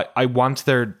 I want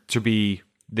there to be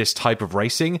this type of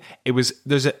racing.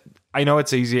 I know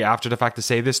it's easy after the fact to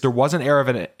say this. There was an air of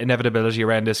inevitability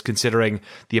around this, considering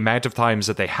the amount of times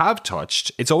that they have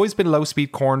touched. It's always been low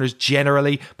speed corners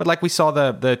generally, but like we saw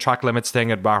the track limits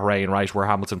thing at Bahrain, right, where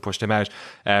Hamilton pushed him out.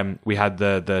 We had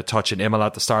the touch in Imola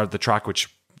at the start of the track,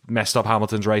 which messed up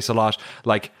Hamilton's race a lot.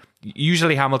 Like,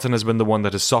 usually Hamilton has been the one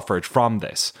that has suffered from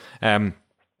this.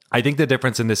 I think the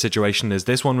difference in this situation is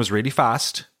this one was really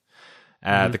fast.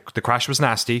 The crash was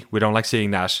nasty. We don't like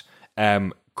seeing that.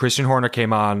 Christian Horner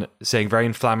came on saying very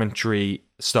inflammatory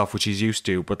stuff, which he's used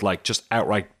to, but like just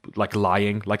outright like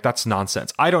lying. Like, that's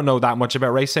nonsense. I don't know that much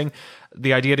about racing.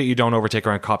 The idea that you don't overtake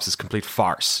around cops is complete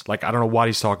farce. Like, I don't know what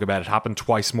he's talking about. It happened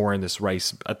twice more in this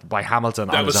race by Hamilton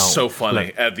on his own. That was so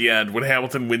funny at the end when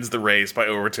Hamilton wins the race by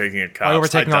overtaking a cop. By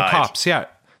overtaking on cops, yeah.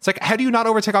 It's like, how do you not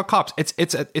overtake on cops?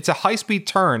 It's a high-speed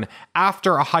turn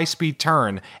after a high-speed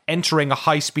turn, entering a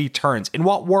high-speed turns. In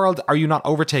what world are you not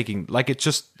overtaking? Like, it's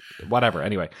just whatever.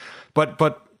 Anyway,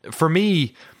 but for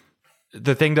me,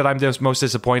 the thing that I'm most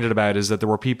disappointed about is that there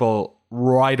were people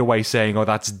right away saying, oh,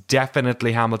 that's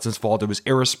definitely Hamilton's fault. It was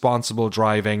irresponsible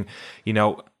driving. You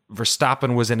know,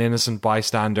 Verstappen was an innocent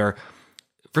bystander.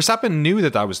 Verstappen knew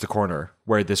that was the corner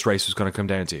where this race was going to come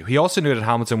down to. He also knew that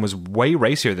Hamilton was way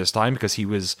racier this time because he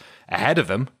was ahead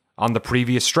of him on the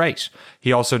previous straight.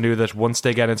 He also knew that once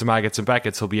they get into Maggots and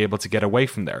Beckett's, he'll be able to get away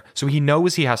from there. So he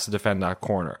knows he has to defend that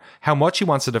corner. How much he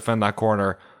wants to defend that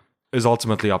corner is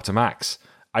ultimately up to Max.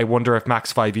 I wonder if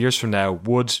Max 5 years from now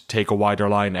would take a wider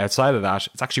line outside of that.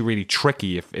 It's actually really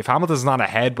tricky. If Hamilton's not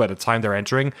ahead by the time they're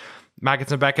entering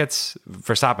Maggots and Beckett's,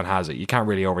 Verstappen has it. You can't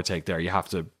really overtake there. You have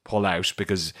to pull out,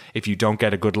 because if you don't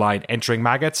get a good line entering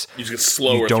Maggots, you just get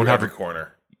slower through every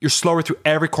corner. You're slower through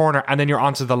every corner, and then you're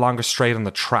onto the longest straight on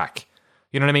the track.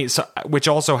 You know what I mean? So, which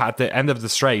also at the end of the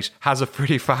straight has a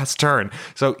pretty fast turn.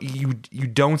 So you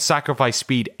don't sacrifice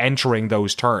speed entering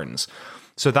those turns.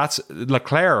 So that's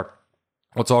Leclerc.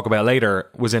 we'll talk about later,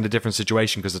 was in a different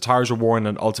situation because the tires were worn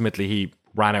and ultimately he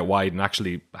ran out wide and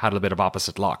actually had a bit of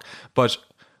opposite lock. But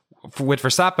with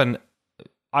Verstappen,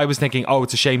 I was thinking, oh,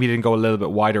 it's a shame he didn't go a little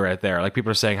bit wider out there. Like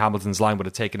people are saying Hamilton's line would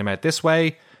have taken him out this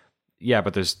way. Yeah,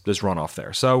 but there's runoff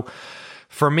there. So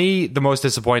for me, the most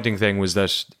disappointing thing was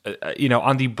that,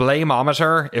 on the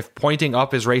blameometer, if pointing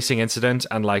up is racing incident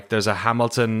and like there's a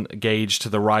Hamilton gauge to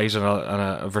the right and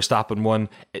a Verstappen one,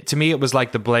 to me, it was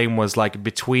like the blame was like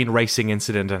between racing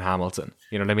incident and Hamilton.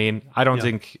 You know what I mean? I don't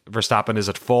think Verstappen is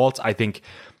at fault. I think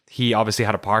he obviously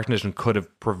had a part in it and could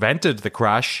have prevented the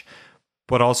crash.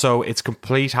 But also, it's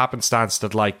complete happenstance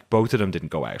that like both of them didn't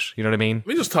go out. You know what I mean? Let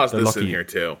me just toss this in here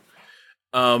too.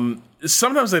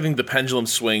 Sometimes I think the pendulum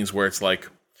swings where it's like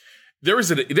there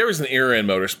was an era in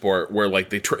motorsport where like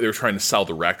they were trying to sell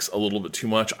the wrecks a little bit too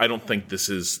much. I don't think this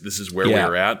is where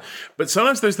we're at. But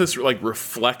sometimes there's this like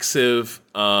reflexive,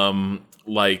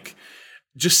 like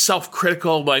just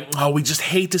self-critical, like, oh, we just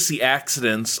hate to see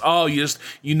accidents. Oh, you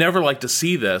never like to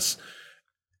see this.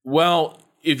 Well,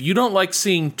 if you don't like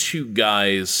seeing two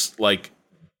guys like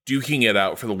duking it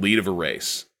out for the lead of a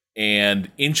race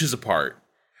and inches apart,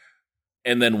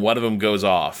 and then one of them goes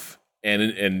off and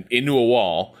into a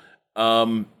wall,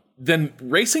 then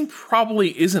racing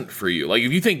probably isn't for you. Like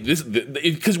if you think this,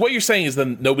 because what you're saying is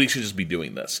then nobody should just be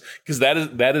doing this, because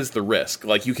that is the risk.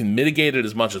 Like you can mitigate it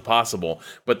as much as possible,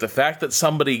 but the fact that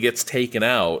somebody gets taken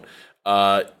out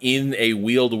in a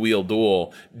wheel-to-wheel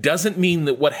duel doesn't mean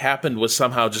that what happened was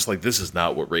somehow just like, this is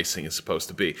not what racing is supposed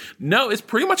to be. No, it's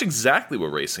pretty much exactly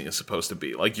what racing is supposed to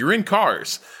be. Like you're in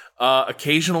cars.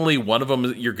 Occasionally one of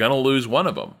them, you're going to lose one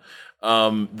of them.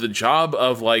 The job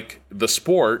of like the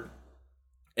sport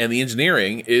and the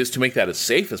engineering is to make that as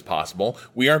safe as possible.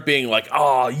 We aren't being like,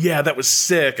 oh yeah, that was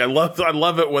sick. I love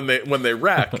it when they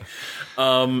wreck.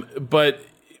 But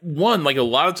one, like a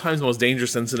lot of times the most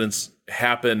dangerous incidents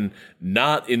happen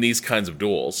not in these kinds of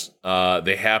duels.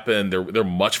 They happen, they're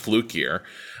much flukier.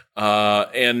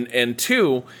 And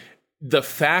two, the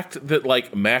fact that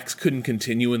like Max couldn't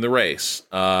continue in the race,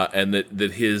 and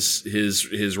that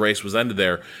his race was ended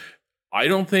there, I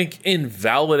don't think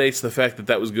invalidates the fact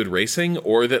that was good racing,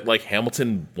 or that like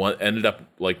Hamilton ended up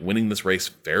like winning this race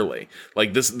fairly.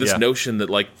 Like this notion that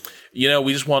like,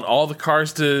 we just want all the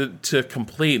cars to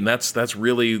complete, and that's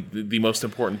really the most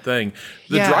important thing.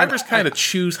 The drivers kind of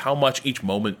choose how much each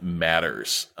moment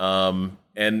matters. And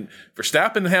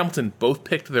Verstappen and Hamilton both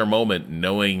picked their moment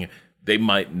knowing they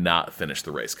might not finish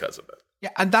the race because of it.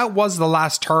 Yeah, and that was the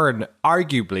last turn,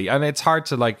 arguably. And it's hard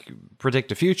to like predict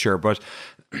the future, but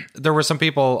there were some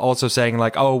people also saying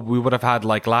like, oh, we would have had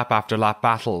like lap after lap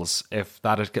battles if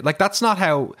that had, like, that's not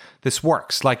how this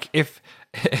works. Like if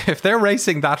they're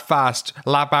racing that fast,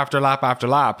 lap after lap after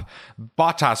lap,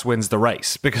 Bottas wins the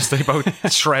race because they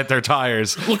both shred their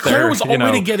tires. Leclerc was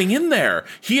already getting in there.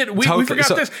 We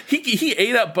forgot this. He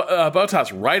ate up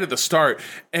Bottas right at the start,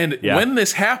 and when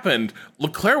this happened,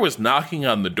 Leclerc was knocking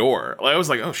on the door. Like, I was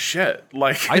like, oh shit!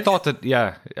 Like I thought that,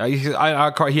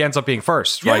 he ends up being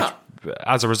first, right?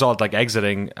 As a result, like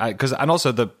exiting, and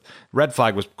also the red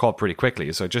flag was called pretty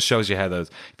quickly, so it just shows you how if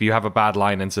you have a bad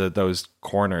line into those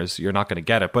corners, you're not going to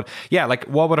get it. But yeah, like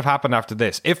what would have happened after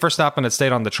this if Verstappen had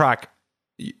stayed on the track?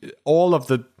 All of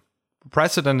the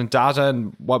precedent and data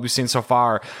and what we've seen so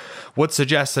far would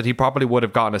suggest that he probably would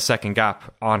have gotten a second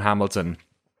gap on Hamilton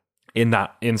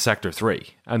in sector 3,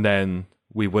 and then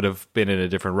we would have been in a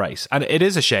different race. And it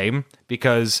is a shame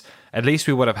because at least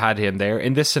we would have had him there.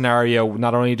 In this scenario,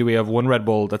 not only do we have one Red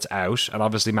Bull that's out, and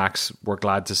obviously Max, we're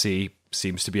glad to see,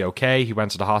 seems to be okay. He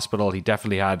went to the hospital. He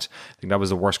definitely had, I think that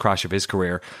was the worst crash of his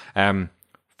career.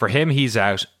 For him, he's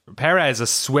out. Perez is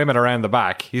swimming around the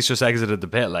back. He's just exited the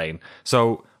pit lane.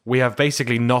 So we have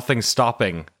basically nothing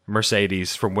stopping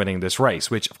Mercedes from winning this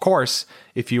race, which, of course,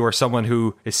 if you are someone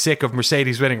who is sick of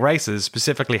Mercedes winning races,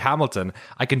 specifically Hamilton,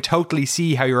 I can totally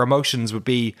see how your emotions would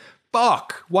be,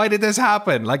 fuck, why did this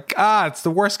happen? Like, it's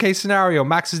the worst case scenario.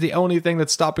 Max is the only thing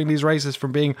that's stopping these races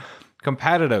from being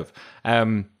competitive.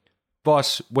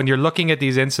 But when you're looking at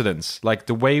these incidents, like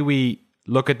the way we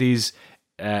look at these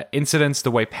incidents, the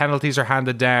way penalties are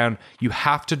handed down, you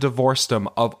have to divorce them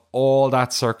of all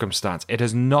that circumstance. It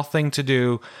has nothing to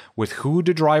do with who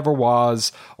the driver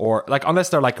was, or like, unless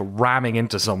they're like ramming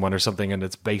into someone or something and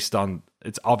it's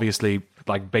obviously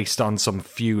like based on some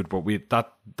feud, but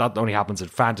that only happens in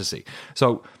fantasy.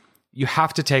 So you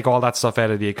have to take all that stuff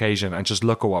out of the equation and just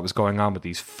look at what was going on with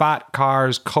these fat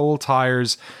cars, cold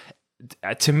tires.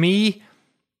 To me,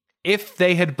 if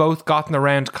they had both gotten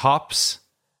around cops,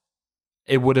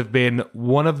 it would have been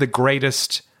one of the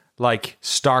greatest like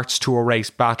starts to a race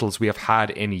battles we have had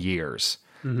in years.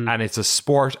 and it's a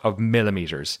sport of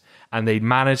millimeters. And they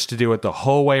managed to do it the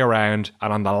whole way around.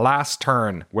 And on the last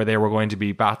turn, where they were going to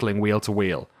be battling wheel to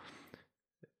wheel,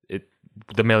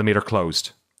 the millimeter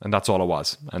closed, and that's all it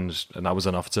was. And that was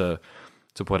enough to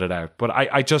put it out. But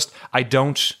I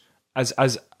don't, as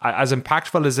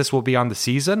impactful as this will be on the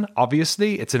season,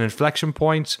 obviously, it's an inflection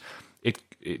point.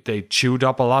 They chewed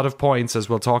up a lot of points, as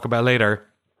we'll talk about later.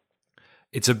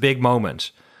 It's a big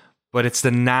moment, but it's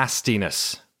the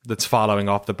nastiness that's following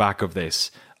off the back of this.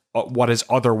 What is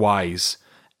otherwise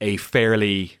a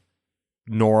fairly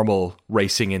normal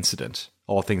racing incident,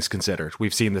 all things considered.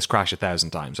 We've seen this crash 1,000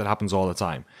 times. It happens all the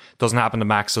time. Doesn't happen to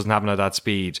Max, doesn't happen at that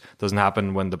speed, doesn't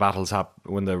happen when the battles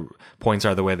when the points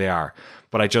are the way they are.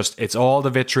 But it's all the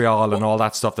vitriol and all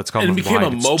that stuff that's coming from behind.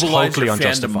 And it became a mobilizer totally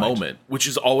fandom moment, which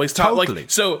is always top. Totally.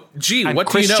 Like, so, and what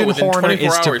Christian do you know? Within Horner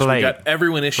 24 hours, we got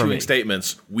everyone issuing issuing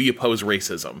statements, we oppose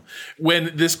racism.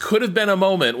 When this could have been a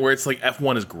moment where it's like,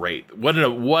 F1 is great. What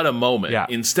a moment. Yeah.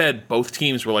 Instead, both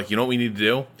teams were like, you know what we need to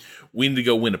do? We need to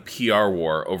go win a PR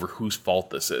war over whose fault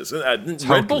this is.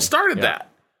 Red Bull started that.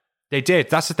 They did.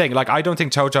 That's the thing. Like, I don't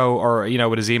think Toto or,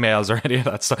 with his emails or any of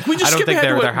that stuff, I don't think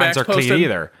their hands are clean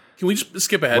either. Can we just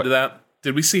skip ahead to that?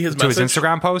 Did we see his message? To his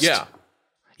Instagram post? Yeah.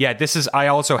 Yeah, I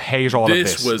also hate all of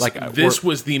this. This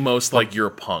was the most, like, you're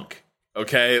a punk.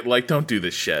 Okay? Like, don't do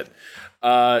this shit.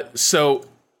 So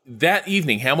that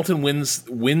evening, Hamilton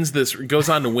wins this, goes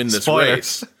on to win this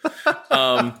race.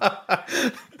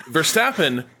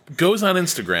 Verstappen goes on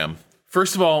Instagram.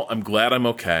 First of all, I'm glad I'm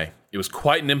okay. It was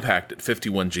quite an impact at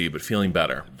 51G, but feeling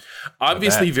better.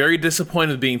 Obviously, very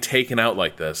disappointed being taken out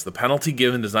like this. The penalty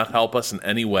given does not help us in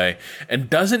any way and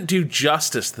doesn't do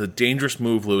justice to the dangerous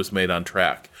move Lewis made on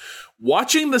track.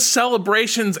 Watching the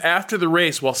celebrations after the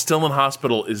race while still in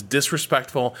hospital is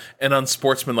disrespectful and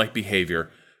unsportsmanlike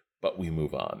behavior, but we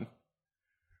move on.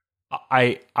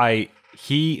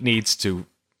 He needs to.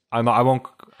 I want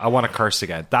to curse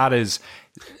again. That is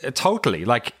totally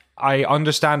like. I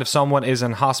understand if someone is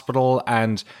in hospital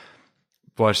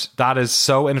but that is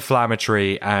so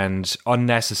inflammatory and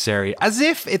unnecessary. As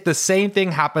if the same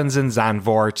thing happens in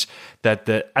Zandvoort,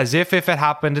 as if it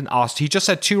happened in Austria. He just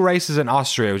had 2 races in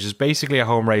Austria, which is basically a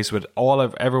home race with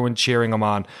everyone cheering him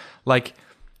on. Like,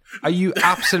 are you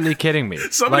absolutely kidding me?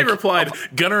 Somebody replied,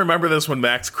 gonna remember this when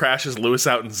Max crashes Lewis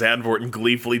out in Zandvoort and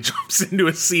gleefully jumps into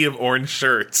a sea of orange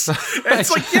shirts. And it's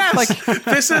like,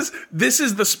 yes, this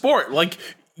is the sport. Like,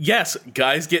 yes,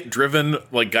 guys get driven,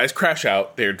 like guys crash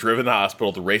out, they're driven to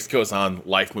hospital, the race goes on,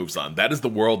 life moves on. That is the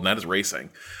world and that is racing.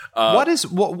 What is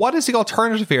the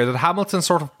alternative here? That Hamilton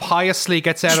sort of piously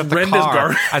gets out of the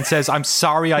car and says, I'm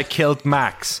sorry I killed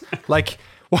Max. Like,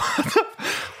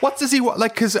 what does he want?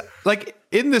 Like, because, like,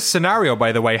 in this scenario,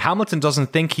 by the way, Hamilton doesn't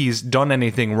think he's done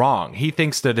anything wrong. He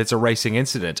thinks that it's a racing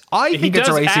incident. I think it's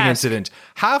a racing incident.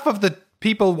 Half of the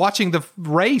people watching the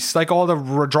race, like all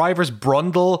the drivers,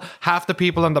 Brundle, half the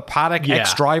people in the paddock,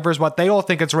 ex-drivers, they all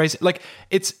think it's racing. Like,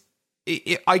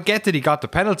 I get that he got the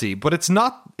penalty, but it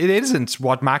isn't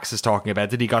what Max is talking about,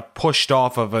 that he got pushed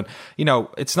off of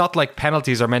it's not like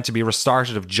penalties are meant to be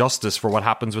restorative justice for what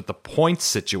happens with the points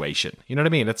situation. You know what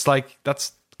I mean? It's like,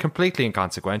 that's completely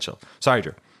inconsequential. Sorry,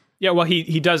 Drew. Yeah, well,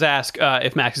 he does ask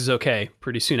if Max is okay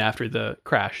pretty soon after the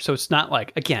crash. So it's not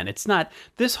like, again, it's not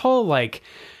this whole like...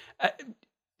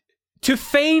 to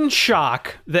feign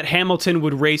shock that Hamilton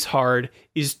would race hard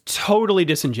is totally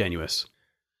disingenuous.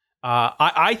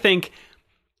 I think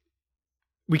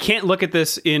we can't look at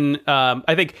this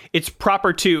I think it's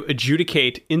proper to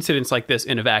adjudicate incidents like this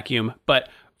in a vacuum, but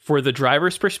for the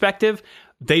driver's perspective,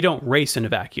 they don't race in a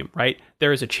vacuum, right?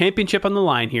 There is a championship on the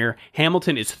line here.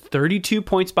 Hamilton is 32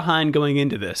 points behind going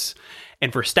into this.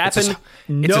 And Verstappen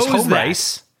knows his home that.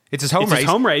 Race. It's his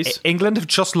home race. England have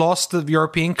just lost the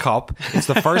European Cup. It's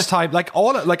the first time.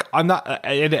 I'm not.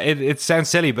 It sounds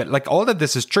silly, but like all of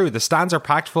this is true. The stands are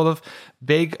packed full of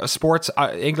big sports,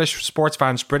 English sports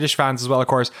fans, British fans as well, of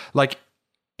course. Like,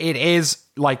 it is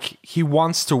like he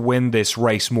wants to win this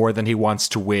race more than he wants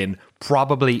to win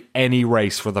probably any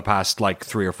race for the past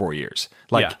 3 or 4 years.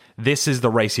 This is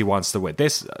the race he wants to win.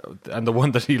 This and the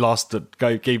one that he lost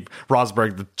gave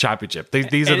Rosberg the championship.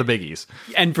 These are the biggies.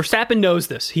 And Verstappen knows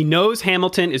this. He knows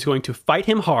Hamilton is going to fight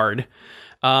him hard.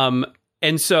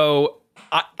 And so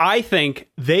I think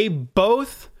they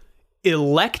both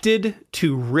elected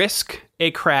to risk a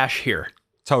crash here.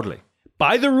 Totally.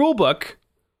 By the rule book,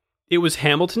 it was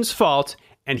Hamilton's fault,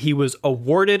 and he was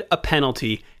awarded a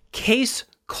penalty. Case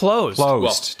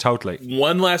closed. Totally.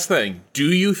 One last thing. Do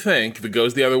you think if it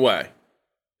goes the other way,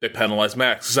 they penalize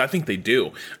Max? Because I think they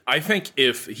do. I think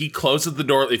if he closes the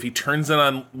door, if he turns it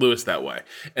on Lewis that way,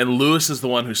 and Lewis is the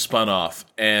one who spun off,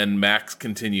 and Max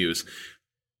continues,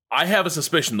 I have a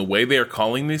suspicion the way they are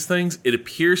calling these things, it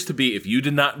appears to be if you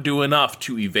did not do enough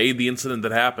to evade the incident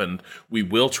that happened, we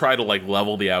will try to like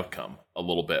level the outcome a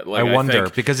little bit. Like, I wonder,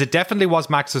 because it definitely was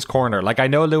Max's corner. Like, I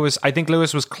think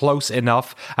Lewis was close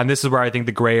enough, and this is where I think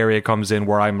the gray area comes in,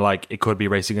 where I'm like, it could be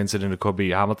racing incident, it could be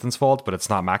Hamilton's fault, but it's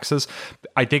not Max's.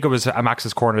 I think it was a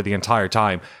Max's corner the entire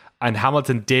time. And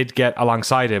Hamilton did get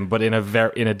alongside him, but in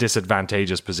a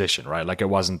disadvantageous position, right? Like it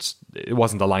wasn't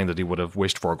the line that he would have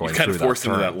wished for going through that. Kind of forced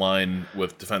into that line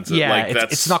with defensive. Yeah, like,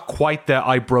 it's not quite the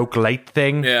I broke late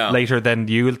thing, later than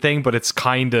you thing, but it's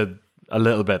kind of a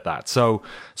little bit that. So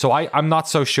I'm not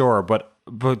so sure, but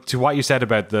to what you said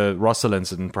about the Russell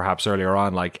incident, perhaps earlier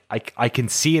on, like I can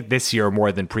see it this year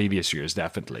more than previous years,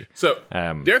 definitely. So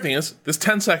the other thing is this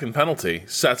 10-second penalty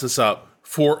sets us up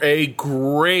for a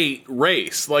great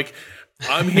race. Like,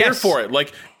 I'm here for it.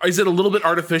 Like, is it a little bit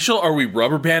artificial? Are we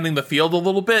rubber banding the field a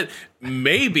little bit?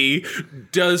 Maybe.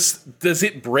 Does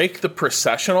it break the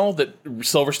processional that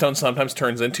Silverstone sometimes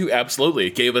turns into? Absolutely.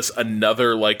 It gave us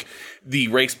another, like, the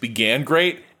race began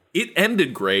great. It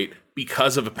ended great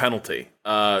because of a penalty.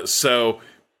 So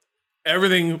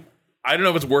everything, I don't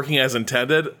know if it's working as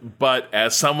intended, but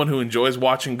as someone who enjoys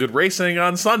watching good racing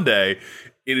on Sunday,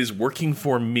 it is working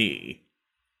for me.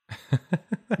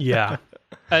 Yeah.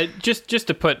 Just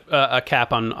to put a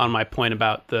cap on my point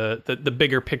about the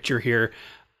bigger picture here,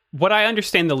 what I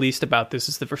understand the least about this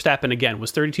is that Verstappen, again,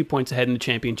 was 32 points ahead in the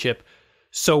championship.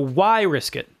 So why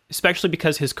risk it? Especially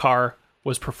because his car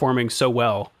was performing so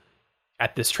well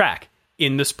at this track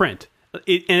in the sprint. And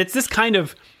it's this kind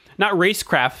of, not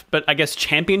racecraft, but I guess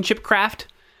championship craft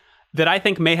that I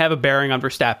think may have a bearing on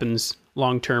Verstappen's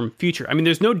long-term future. I mean,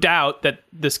 there's no doubt that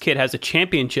this kid has a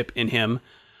championship in him,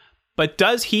 but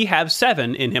does he have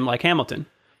 7 in him like Hamilton?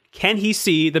 Can he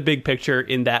see the big picture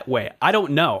in that way? I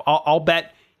don't know. I'll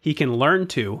bet he can learn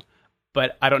to,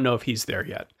 but I don't know if he's there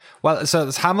yet. Well,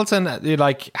 so Hamilton,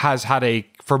 like, has had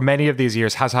for many of these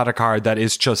years, has had a car that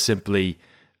is just simply,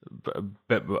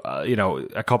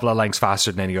 a couple of lengths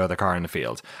faster than any other car in the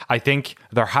field. I think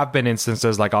there have been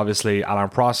instances, like obviously Alain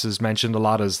Prost is mentioned a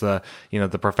lot as the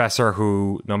professor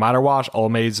who, no matter what,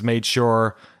 always made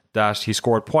sure that he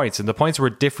scored points, and the points were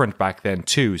different back then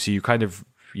too. So you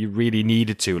really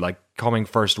needed to, like, coming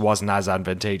first wasn't as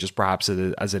advantageous perhaps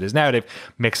as it is now. They've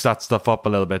mixed that stuff up a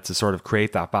little bit to sort of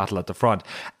create that battle at the front.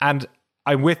 And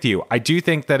I'm with you. I do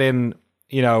think that in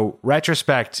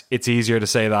retrospect, it's easier to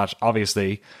say that,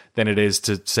 obviously, than it is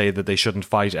to say that they shouldn't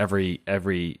fight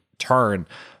every turn.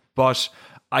 But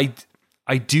I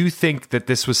do think that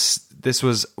this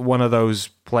was one of those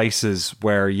places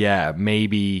where, yeah,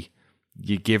 maybe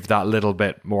you give that little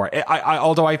bit more.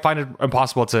 Although I find it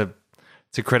impossible to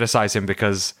criticize him,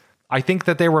 because I think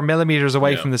that they were millimeters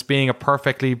away from this being a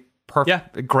perfect,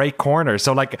 great corner.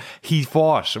 So, like, he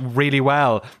fought really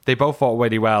well. They both fought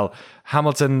really well.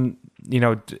 Hamilton,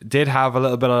 did have a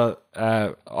little bit of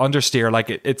understeer. Like,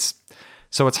 it's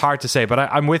hard to say. But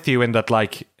I'm with you in that,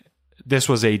 like, this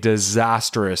was a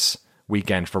disastrous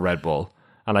weekend for Red Bull.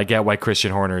 And I get why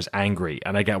Christian Horner is angry,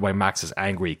 and I get why Max is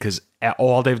angry, because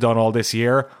all they've done all this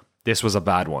year, this was a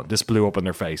bad one. This blew up in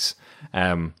their face.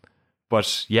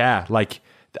 But yeah, like,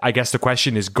 I guess the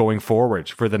question is going forward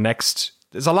for the next.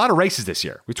 There's a lot of races this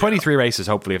year. With 23 races,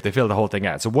 hopefully, if they fill the whole thing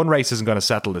out. So one race isn't going to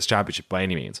settle this championship by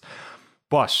any means.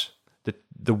 But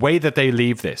the way that they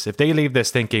leave this, if they leave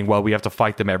this thinking, well, we have to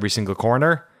fight them every single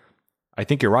corner, I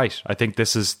think you're right. I think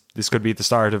this could be the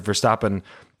start of Verstappen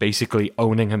basically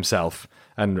owning himself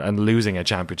and losing a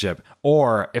championship.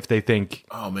 Or if they think,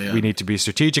 we need to be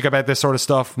strategic about this sort of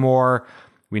stuff more,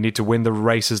 we need to win the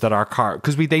races that our car,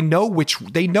 because they know which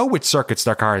circuits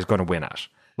their car is going to win at.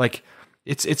 Like,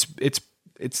 it's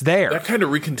there. That kind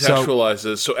of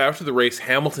recontextualizes. So after the race,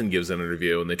 Hamilton gives an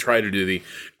interview, and they try to do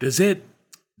does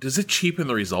it cheapen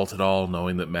the result at all,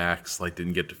 knowing that Max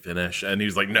didn't get to finish? And he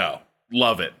was like, no,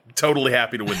 love it, totally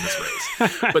happy to win this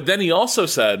race. But then he also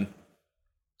said,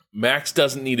 Max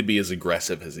doesn't need to be as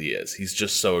aggressive as he is. He's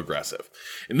just so aggressive.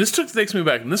 And this takes me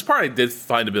back. And this part I did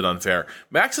find a bit unfair.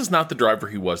 Max is not the driver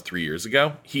he was 3 years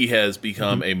ago. He has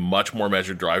become a much more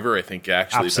measured driver. I think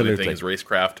actually, if anything, his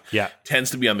racecraft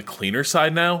tends to be on the cleaner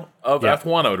side now of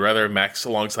F1. I would rather have Max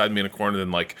alongside me in a corner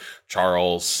than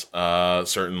Charles,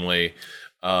 certainly.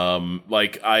 I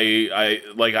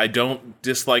don't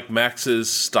dislike Max's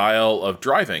style of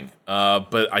driving,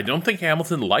 but I don't think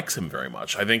Hamilton likes him very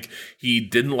much. I think he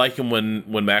didn't like him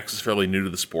when Max was fairly new to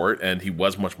the sport and he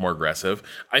was much more aggressive.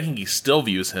 I think he still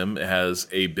views him as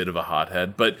a bit of a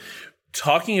hothead, but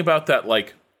talking about that,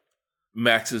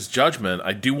 Max's judgment,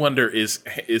 I do wonder, is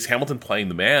Hamilton playing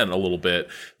the man a little bit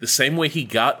the same way he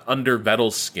got under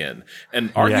Vettel's skin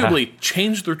and arguably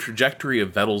changed the trajectory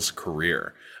of Vettel's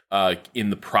career in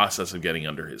the process of getting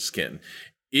under his skin?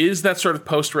 Is that sort of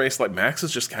post-race, like Max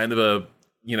is just kind of a,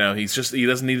 he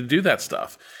doesn't need to do that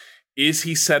stuff. Is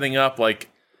he setting up, like,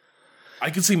 I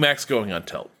can see Max going on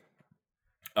tilt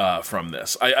from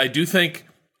this. I do think,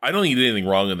 I don't think he did anything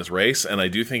wrong in this race, and I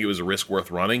do think it was a risk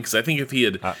worth running, because I think if he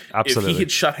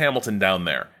had shut Hamilton down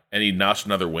there and he notched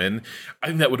another win, I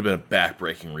think that would have been a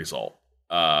back-breaking result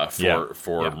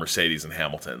for Mercedes and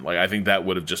Hamilton. Like, I think that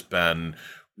would have just been,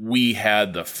 we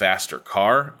had the faster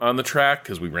car on the track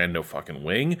because we ran no fucking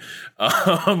wing.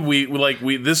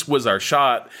 This was our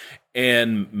shot,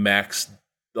 and Max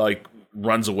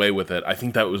runs away with it. I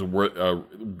think that was a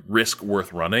risk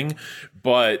worth running,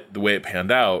 but the way it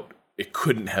panned out, it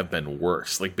couldn't have been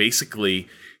worse. Like, basically,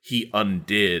 he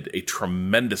undid a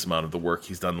tremendous amount of the work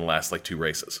he's done in the last 2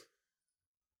 races.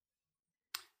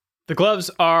 The gloves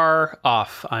are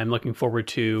off. I'm looking forward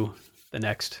to the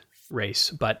next race.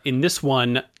 But in this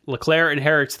one, Leclerc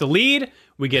inherits the lead.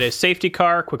 We get a safety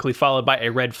car, quickly followed by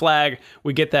a red flag.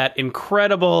 We get that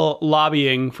incredible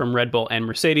lobbying from Red Bull and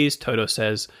Mercedes. Toto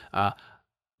says,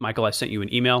 Michael, I sent you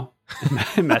an email.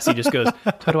 Messi just goes,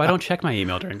 Toto, I don't check my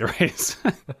email during the race.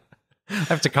 I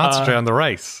have to concentrate on the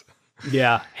race.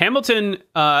 Yeah. Hamilton,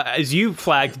 as you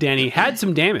flagged, Danny, had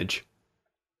some damage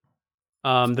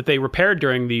that they repaired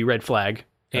during the red flag.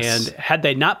 Yes. And had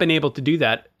they not been able to do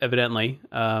that, evidently,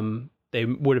 they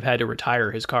would have had to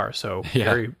retire his car. So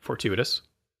very fortuitous.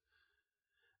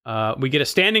 We get a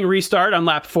standing restart on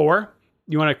lap 4.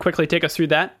 You want to quickly take us through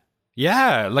that?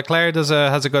 Yeah, Leclerc has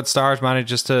a good start,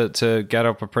 manages to get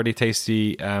up a pretty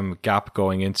tasty gap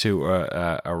going into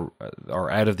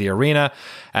or out of the arena.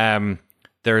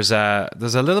 There's a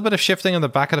little bit of shifting in the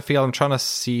back of the field. I'm trying to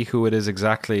see who it is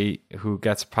exactly who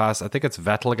gets past. I think it's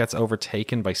Vettel gets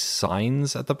overtaken by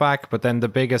Sainz at the back. But then the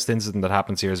biggest incident that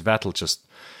happens here is Vettel just,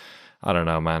 I don't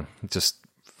know, man, just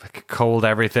cold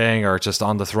everything or just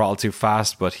on the throttle too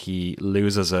fast, but he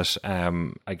loses it,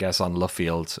 I guess, on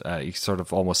Luffield. He sort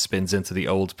of almost spins into the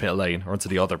old pit lane, or into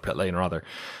the other pit lane rather,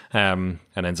 and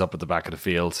ends up at the back of the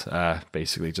field,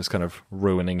 basically just kind of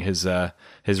ruining his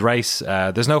race.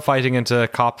 There's no fighting into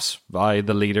cops by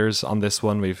the leaders on this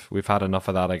one. We've had enough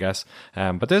of that, I guess.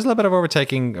 But there's a little bit of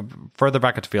overtaking further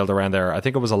back at the field around there. I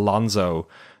think it was Alonso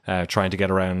trying to get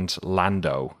around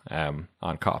Lando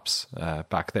on cops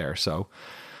back there. So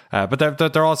but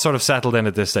they're all sort of settled in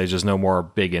at this stage. There's no more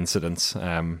big incidents.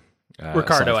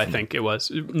 Ricardo, I think it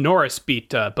was. Norris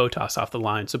beat Bottas off the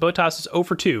line. So Bottas is 0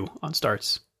 for 2 on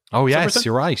starts. Oh, yes,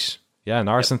 you're right. Yeah,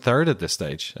 Norris in third at this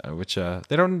stage, which they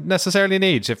don't necessarily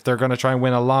need. If they're going to try and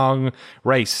win a long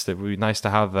race, it would be nice to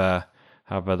have a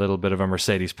little bit of a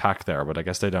Mercedes pack there, but I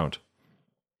guess they don't.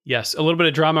 Yes, a little bit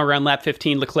of drama around lap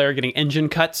 15. Leclerc getting engine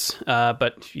cuts,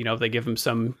 but they give him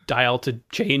some dial to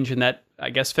change, and that,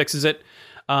 I guess, fixes it.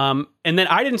 And then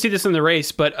I didn't see this in the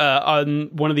race, but on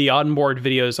one of the onboard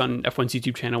videos on F1's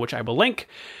YouTube channel, which I will link,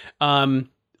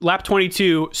 lap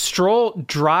 22, Stroll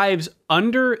drives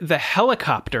under the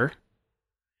helicopter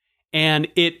and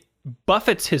it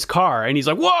buffets his car. And he's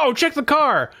like, whoa, check the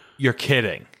car. You're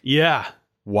kidding. Yeah.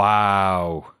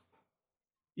 Wow.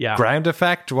 Yeah. Ground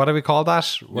effect? What do we call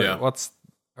that? Yeah. What's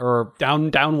or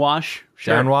downwash?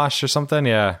 Sure. Downwash or something?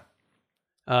 Yeah.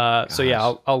 So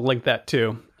yeah, I'll link that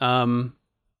too.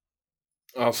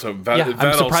 Also, I'm Vettel surprised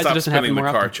it stopped doesn't happen spinning the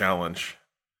more car often. challenge.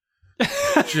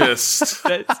 Just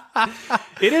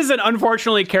it is an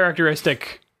unfortunately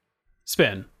characteristic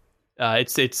spin.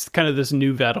 It's kind of this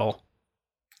new Vettel.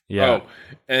 Yeah. Oh,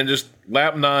 and just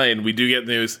lap 9, we do get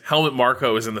news. Helmut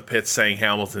Marko is in the pits saying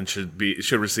Hamilton should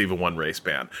receive a 1 race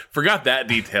ban. Forgot that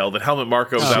detail, that Helmut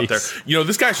Marko was out there.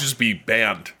 This guy should just be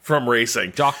banned from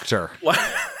racing. Doctor.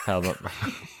 Helmut.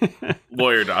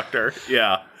 Lawyer doctor.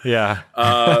 Yeah.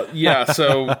 Yeah.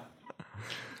 So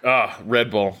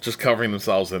Red Bull just covering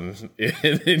themselves in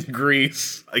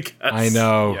grease, I guess. I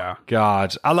know. Yeah.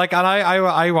 God.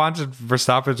 I wanted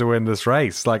Verstappen to win this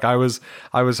race. Like I was,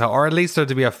 or at least there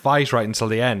to be a fight right until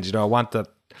the end. I want to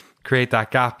create that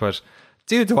gap, but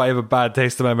do I have a bad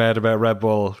taste in my mouth about Red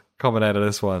Bull coming out of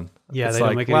this one? Yeah, it's they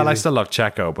don't make it easy. I still love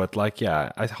Checo, but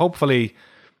hopefully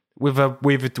we've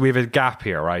a gap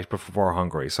here, right, before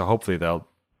Hungary. So hopefully they'll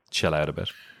chill out a bit.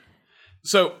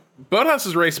 So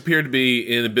Bottas's race appeared to be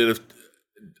in a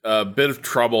bit of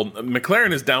trouble.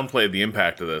 McLaren has downplayed the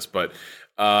impact of this, but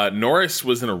Norris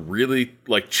was in a really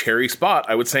cherry spot,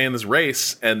 I would say, in this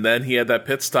race, and then he had that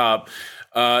pit stop.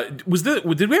 Did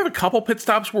we have a couple pit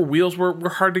stops where wheels were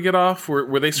hard to get off?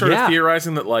 Were they sort of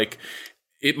theorizing that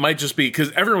It might just be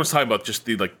because everyone was talking about just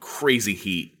the like crazy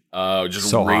heat, just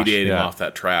So hot, radiating yeah. off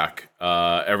that track.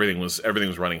 Everything was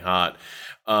running hot.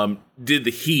 Did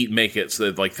the heat make it so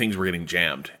that like things were getting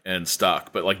jammed and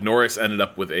stuck? But like Norris ended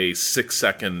up with a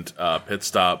 6-second pit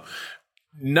stop,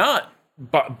 not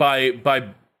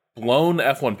by blown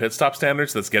F1 pit stop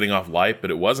standards. That's getting off light, but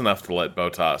it was enough to let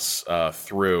Bottas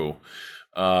through.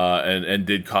 And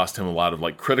did cost him a lot of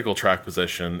like critical track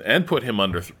position and put him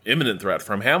under imminent threat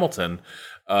from Hamilton,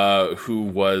 who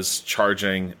was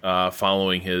charging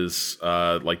following his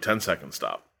like 10-second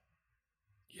stop.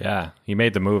 Yeah, he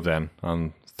made the move then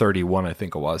on 31, I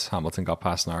think it was. Hamilton got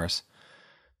past Norris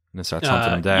and then starts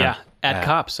hunting him down. Yeah, at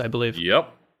Cops, I believe.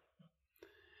 Yep.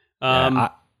 I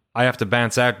have to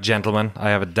bounce out, gentlemen. I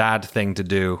have a dad thing to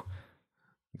do.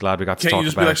 Glad we got to Can't talk you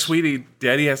just about be like, sweetie,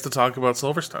 Daddy has to talk about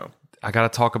Silverstone? I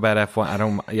got to talk about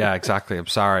F1. Yeah, exactly. I'm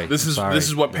sorry. This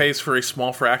is what pays for a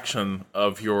small fraction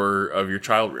of your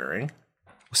child rearing.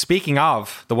 Speaking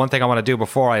of, the one thing I want to do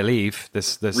before I leave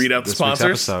this Read out the week's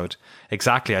sponsors? episode.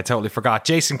 Exactly, I totally forgot.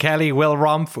 Jason Kelly, Will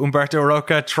Rumpf, Umberto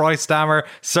Roca, Troy Stammer,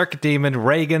 Circuit Demon,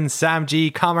 Reagan, Sam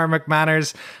G, Comer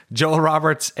McManners, Joel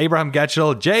Roberts, Abraham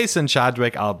Getchell, Jason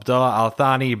Chadwick, Abdullah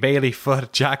Althani, Bailey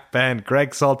Foot, Jack Ben,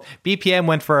 Greg Salt. BPM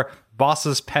went for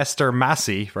Bosses Pester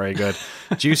Massey, very good.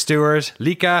 Juice Stewart,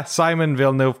 Lika, Simon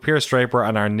Villeneuve, Pierce Draper,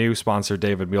 and our new sponsor,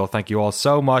 David Mule. Thank you all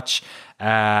so much.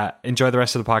 Enjoy the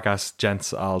rest of the podcast,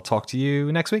 gents. I'll talk to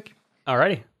you next week.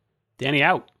 Alrighty. Danny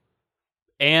out.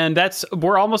 And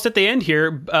we're almost at the end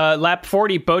here. Lap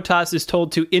 40, Bottas is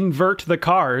told to invert the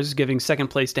cars, giving second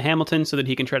place to Hamilton so that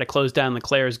he can try to close down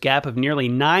Leclerc's gap of nearly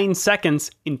 9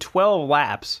 seconds in 12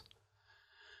 laps.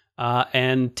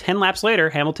 And 10 laps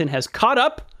later, Hamilton has caught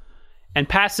up and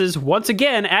passes once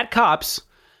again at Cops.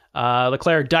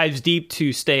 Leclerc dives deep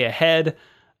to stay ahead,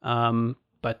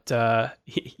 but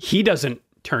he doesn't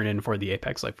turn in for the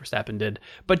apex like Verstappen did,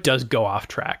 but does go off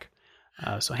track.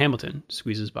 So Hamilton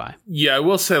squeezes by. Yeah, I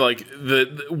will say, like,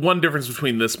 the one difference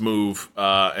between this move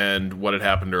and what had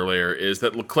happened earlier is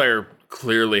that Leclerc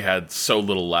clearly had so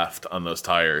little left on those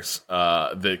tires.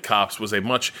 The Cops was a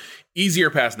much easier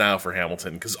pass now for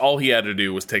Hamilton because all he had to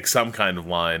do was take some kind of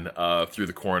line through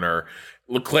the corner.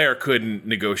 Leclerc couldn't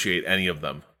negotiate any of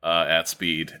them at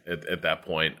speed at that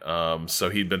point.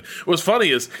 So he'd been... What's funny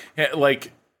is,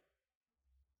 like,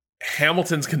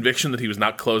 Hamilton's conviction that he was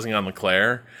not closing on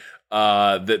Leclerc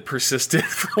that persisted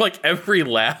for like every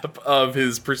lap of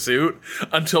his pursuit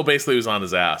until basically he was on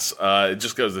his ass. It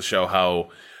just goes to show how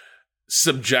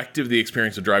subjective the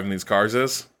experience of driving these cars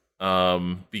is.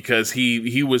 Because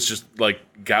he was just like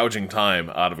gouging time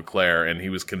out of Leclerc, and he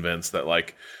was convinced that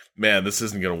like, man, this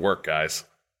isn't going to work, guys.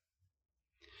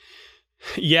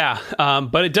 Yeah,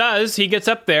 but it does. He gets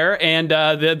up there, and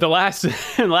the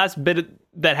last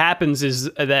bit that happens is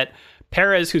that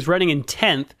Perez, who's running in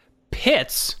 10th,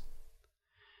 pits,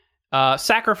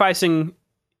 sacrificing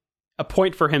a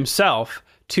point for himself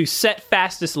to set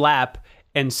fastest lap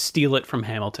and steal it from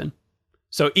Hamilton.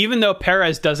 So even though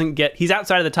Perez he's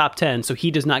outside of the top 10, so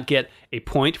he does not get a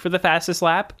point for the fastest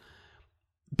lap.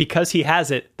 Because he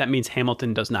has it, that means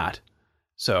Hamilton does not.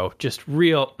 So just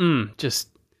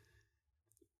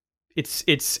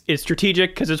it's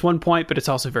strategic because it's 1 point, but it's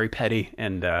also very petty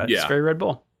and it's very Red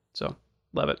Bull. So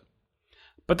love it.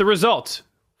 But the result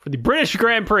for the British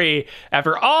Grand Prix,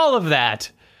 after all of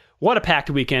that, what a packed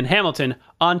weekend. Hamilton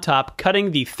on top,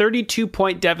 cutting the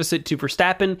 32-point deficit to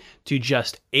Verstappen to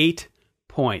just 8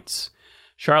 points.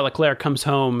 Charles Leclerc comes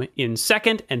home in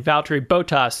second, and Valtteri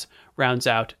Bottas rounds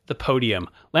out the podium.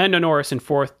 Lando Norris in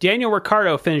fourth. Daniel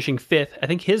Ricciardo finishing fifth. I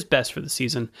think his best for the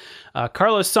season.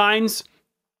 Carlos Sainz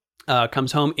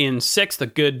comes home in sixth. A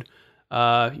good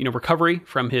recovery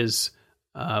from his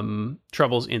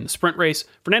troubles in the sprint race.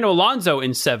 Fernando Alonso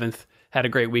in seventh. Had a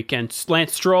great weekend.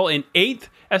 Lance Stroll in eighth.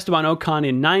 Esteban Ocon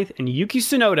in ninth. And Yuki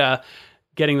Tsunoda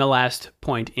getting the last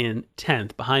point in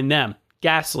 10th. Behind them,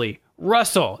 Gasly,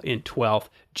 Russell in 12th,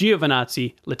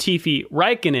 Giovinazzi, Latifi,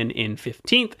 Raikkonen in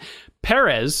 15th,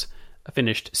 Perez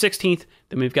finished 16th,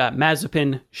 then we've got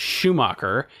Mazepin,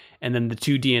 Schumacher, and then the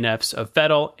two DNFs of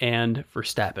Vettel and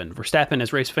Verstappen. Verstappen, as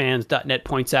racefans.net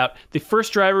points out, the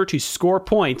first driver to score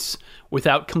points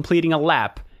without completing a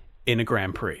lap in a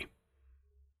Grand Prix.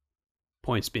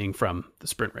 Points being from the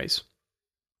sprint race.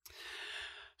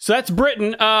 So that's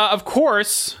Britain. Of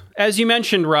course, as you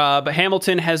mentioned, Rob,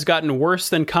 Hamilton has gotten worse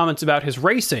than comments about his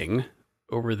racing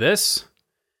over this,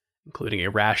 including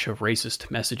a rash of racist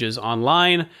messages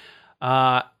online.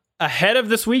 Ahead of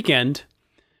this weekend,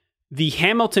 the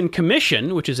Hamilton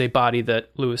Commission, which is a body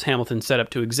that Lewis Hamilton set up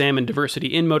to examine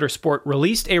diversity in motorsport,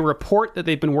 released a report that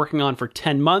they've been working on for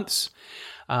 10 months.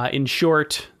 In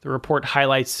short, the report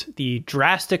highlights the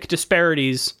drastic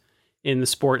disparities in the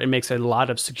sport and makes a lot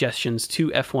of suggestions to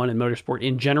F1 and motorsport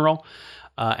in general.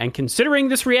 And considering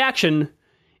this reaction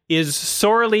is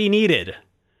sorely needed,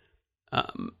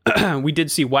 we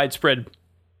did see widespread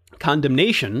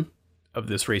condemnation of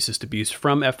this racist abuse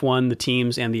from F1, the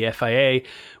teams, and the FIA,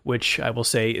 which I will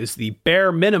say is the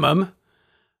bare minimum,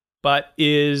 but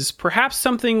is perhaps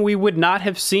something we would not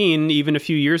have seen even a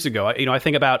few years ago. I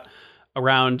think about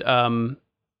around,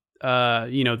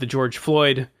 the George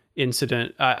Floyd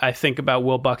incident. I think about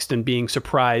Will Buxton being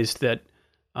surprised that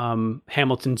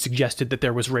Hamilton suggested that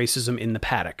there was racism in the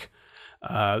paddock.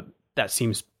 That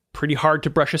seems pretty hard to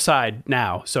brush aside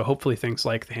now. So hopefully things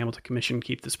like the Hamilton Commission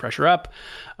keep this pressure up,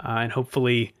 and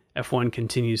hopefully F1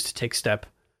 continues to take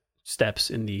steps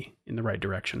in the right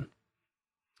direction.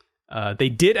 They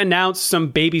did announce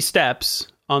some baby steps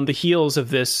on the heels of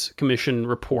this commission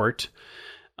report,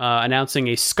 announcing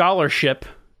a scholarship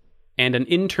and an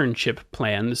internship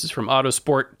plan. This is from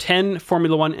Autosport. 10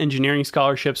 Formula One engineering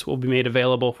scholarships will be made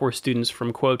available for students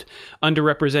from, quote,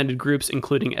 underrepresented groups,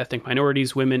 including ethnic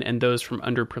minorities, women, and those from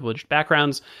underprivileged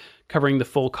backgrounds, covering the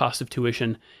full cost of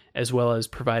tuition, as well as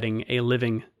providing a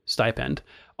living stipend.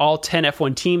 All 10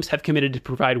 F1 teams have committed to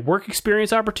provide work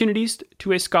experience opportunities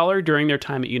to a scholar during their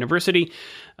time at university,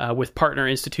 with partner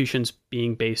institutions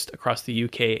being based across the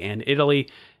UK and Italy.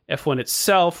 F1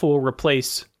 itself will will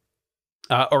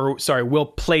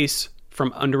place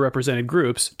from underrepresented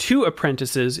groups 2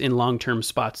 apprentices in long-term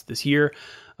spots this year,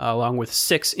 along with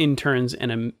 6 interns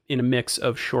in a mix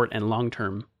of short and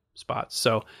long-term spots.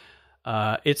 So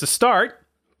it's a start,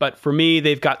 but for me,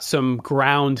 they've got some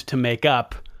ground to make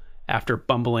up after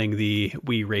bumbling the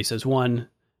 "we race as one"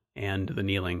 and the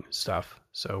kneeling stuff.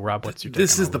 So, Rob, what's your take?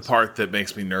 This is the part that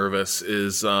makes me nervous.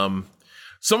 Is so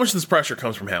much of this pressure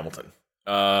comes from Hamilton.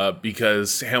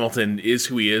 Because Hamilton is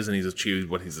who he is and he's achieved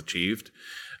what he's achieved.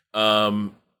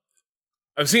 I've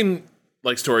seen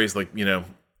like stories like, and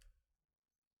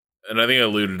I think I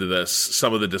alluded to this,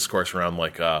 some of the discourse around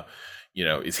like,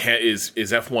 is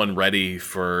F1 ready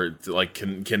for like,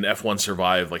 can F1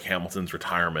 survive like Hamilton's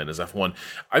retirement? Is F1,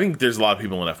 I think there's a lot of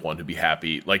people in F1 who'd be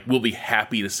happy, like will be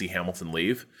happy to see Hamilton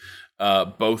leave,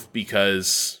 both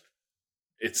because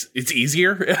it's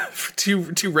easier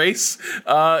to race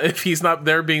if he's not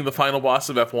there being the final boss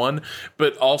of F1.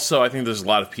 But also, I think there's a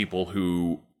lot of people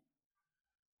who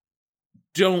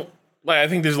don't like. I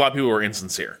think there's a lot of people who are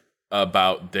insincere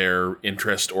about their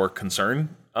interest or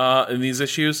concern in these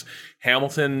issues.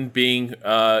 Hamilton being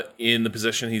in the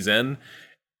position he's in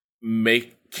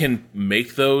can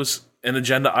make those an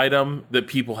agenda item that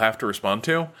people have to respond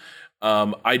to.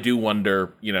 I do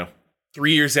wonder,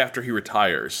 3 years after he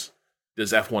retires,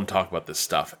 does F1 talk about this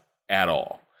stuff at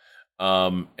all?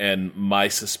 And my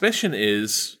suspicion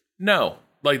is no.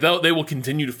 Like they will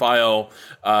continue to file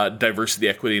diversity,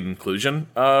 equity, and inclusion,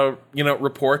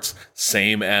 reports,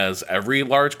 same as every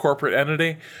large corporate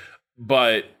entity.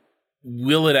 But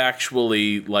will it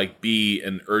actually like be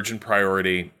an urgent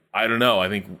priority? I don't know. I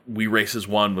think We Race as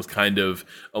One was kind of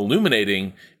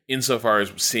illuminating insofar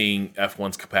as seeing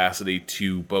F1's capacity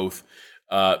to both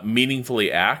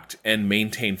meaningfully act and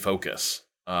maintain focus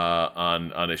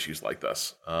on issues like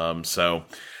this. So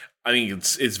I think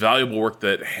it's valuable work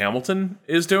that Hamilton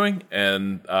is doing,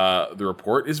 and the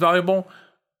report is valuable.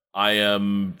 I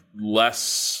am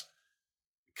less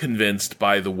convinced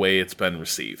by the way it's been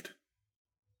received.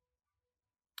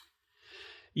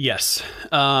 Yes.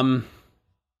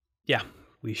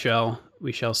 We shall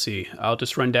see. I'll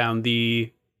just run down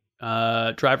the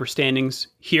driver standings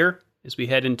here as we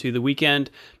head into the weekend.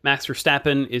 Max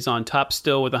Verstappen is on top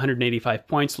still with 185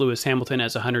 points. Lewis Hamilton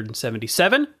has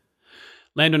 177.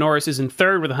 Lando Norris is in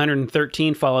third with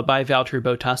 113, followed by Valtteri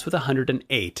Bottas with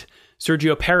 108.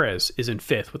 Sergio Perez is in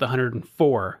fifth with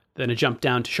 104. Then a jump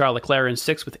down to Charles Leclerc in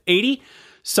sixth with 80.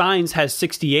 Sainz has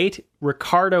 68.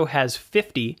 Ricciardo has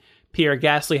 50. Pierre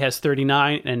Gasly has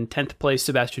 39. And 10th place,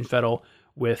 Sebastian Vettel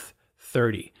with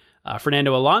 30.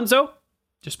 Fernando Alonso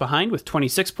just behind with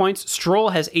 26 points. Stroll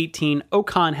has 18.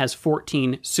 Ocon has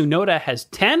 14. Tsunoda has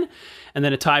 10. And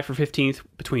then a tie for 15th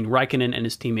between Raikkonen and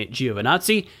his teammate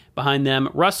Giovinazzi. Behind them,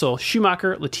 Russell,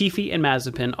 Schumacher, Latifi, and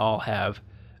Mazepin all have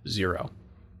 0.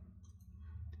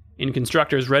 In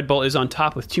constructors, Red Bull is on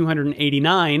top with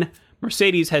 289.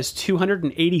 Mercedes has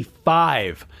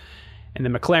 285. And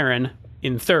then McLaren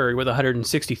in third with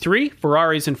 163.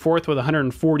 Ferrari's in fourth with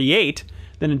 148.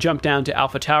 Then a jump down to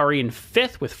AlphaTauri in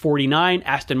fifth with 49.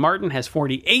 Aston Martin has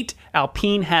 48.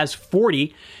 Alpine has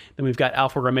 40. Then we've got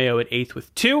Alfa Romeo at eighth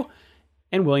with 2.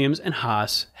 And Williams and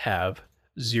Haas have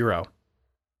 0.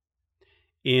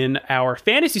 In our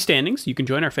fantasy standings, you can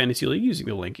join our fantasy league using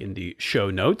the link in the show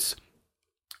notes.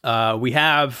 We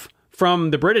have,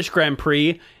 from the British Grand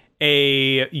Prix,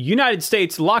 a United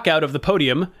States lockout of the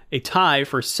podium, a tie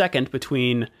for second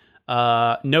between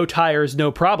No Tires,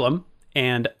 No Problem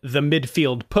and The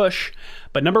Midfield Push.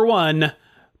 But number one,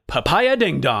 Papaya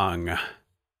Ding Dong.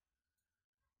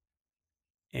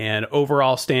 And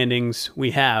overall standings,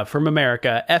 we have from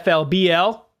America,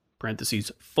 FLBL,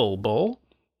 parentheses, Full Bowl,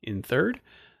 in third.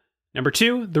 Number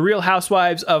 2, The Real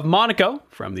Housewives of Monaco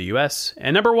from the US.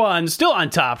 And number 1, still on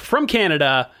top from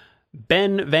Canada,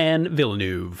 Ben Van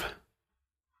Villeneuve.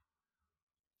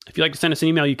 If you'd like to send us an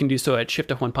email, you can do so at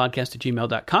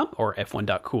shiftf1podcast@gmail.com or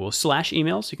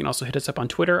f1.cool/emails. You can also hit us up on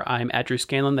Twitter. I'm at Drew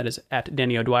Scanlon. That is at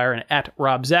Danny O'Dwyer and at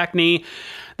Rob Zachney.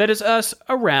 That is us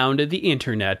around the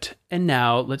internet. And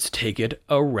now let's take it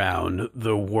around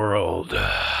the world.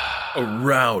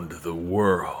 Around the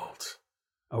world.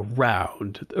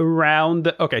 Around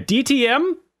the... Okay,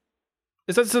 DTM?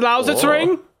 Is that the loudest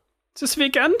ring? It's this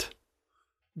weekend?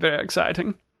 Very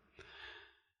exciting.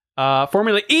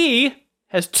 Formula E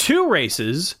has 2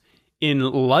 races in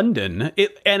London.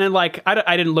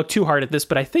 I didn't look too hard at this,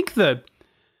 but I think the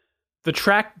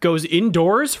track goes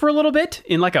indoors for a little bit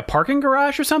in like a parking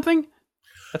garage or something.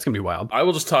 That's going to be wild. I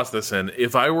will just toss this in.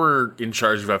 If I were in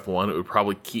charge of F1, it would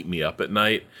probably keep me up at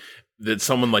night that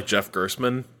someone like Jeff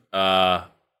Gersman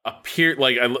appeared,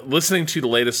 listening to the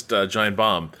latest Giant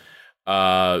Bomb.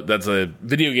 That's a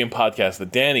video game podcast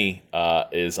that Danny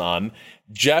is on.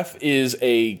 Jeff is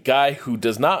a guy who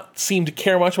does not seem to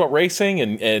care much about racing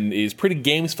and is pretty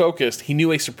games focused. He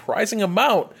knew a surprising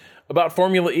amount about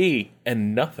Formula E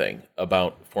and nothing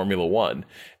about Formula One.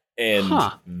 And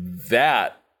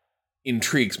that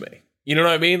intrigues me. You know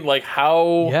what I mean? Like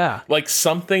how, like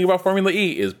something about Formula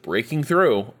E is breaking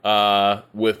through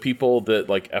with people that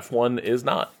like F1 is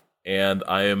not. And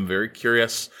I am very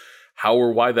curious how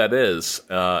or why that is.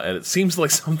 And it seems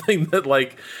like something that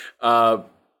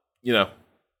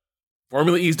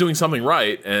Formula E is doing something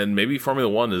right, and maybe Formula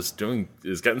One is getting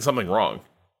something wrong.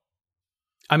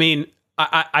 I mean,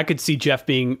 I could see Jeff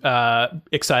being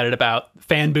excited about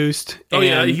Fan Boost.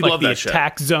 He loved the that shit.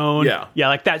 Attack Zone. Yeah,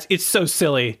 like that's it's so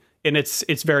silly, and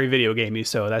it's very video gamey.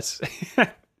 So that's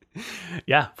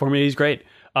Formula E is great.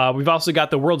 We've also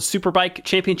got the World Superbike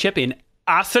Championship in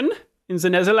Assen in the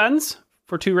Netherlands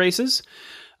for 2 races.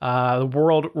 The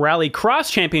World Rally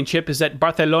Cross Championship is at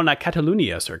Barcelona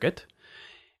Catalunya circuit.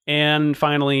 And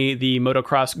finally, the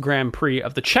Motocross Grand Prix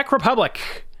of the Czech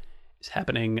Republic is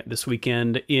happening this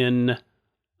weekend in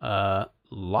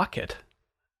Loket,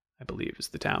 I believe is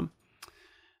the town.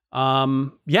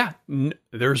 There's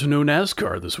no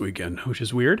NASCAR this weekend, which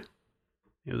is weird.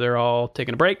 They're all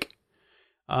taking a break.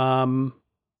 But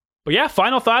yeah,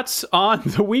 final thoughts on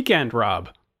the weekend, Rob.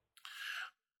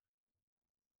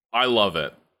 I love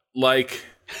it.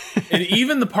 And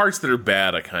even the parts that are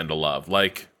bad, I kind of love.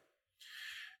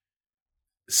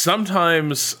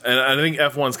 Sometimes, and I think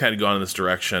F1's kind of gone in this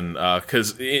direction,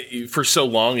 because for so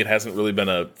long it hasn't really been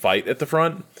a fight at the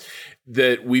front,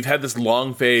 that we've had this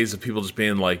long phase of people just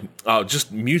being like, oh,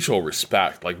 just mutual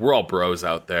respect. Like, we're all bros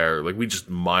out there. Like, we just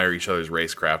admire each other's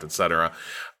racecraft, etc.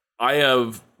 I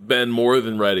have been more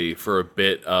than ready for a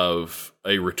bit of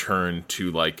a return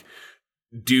to,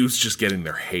 dudes just getting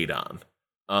their hate on.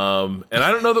 And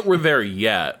I don't know that we're there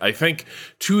yet. I think,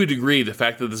 to a degree, the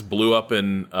fact that this blew up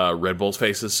in Red Bull's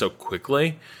faces so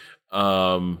quickly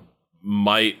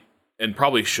might, and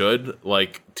probably should,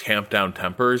 tamp down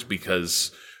tempers,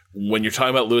 because when you're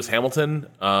talking about Lewis Hamilton,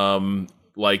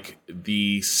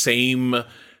 the same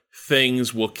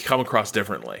things will come across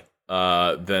differently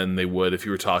than they would if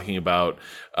you were talking about,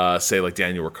 say,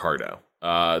 Daniel Ricciardo.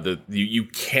 You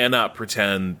cannot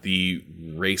pretend the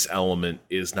race element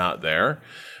is not there.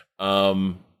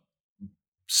 So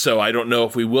I don't know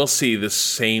if we will see the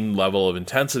same level of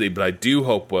intensity, but I do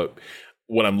hope what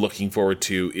I'm looking forward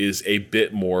to is a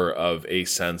bit more of a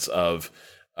sense of,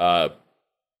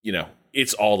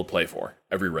 it's all to play for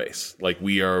every race.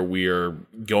 We are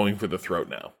going for the throat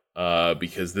now,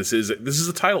 because this is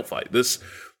a title fight. This,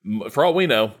 for all we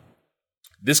know,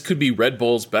 this could be Red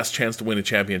Bull's best chance to win a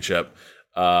championship,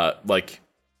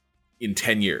 in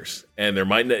 10 years. And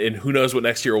and who knows what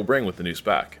next year will bring with the new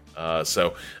spec.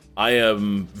 So I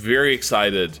am very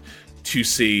excited to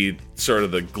see sort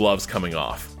of the gloves coming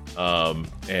off,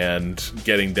 and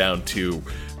getting down to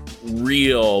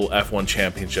real F1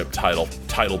 championship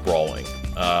title brawling,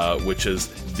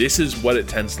 this is what it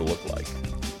tends to look like.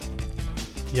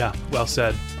 Yeah, well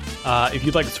said. If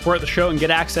you'd like to support the show and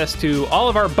get access to all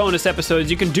of our bonus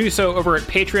episodes, you can do so over at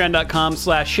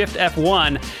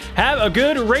patreon.com/shiftf1. Have a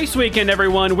good race weekend,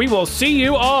 everyone. We will see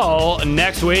you all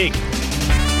next week.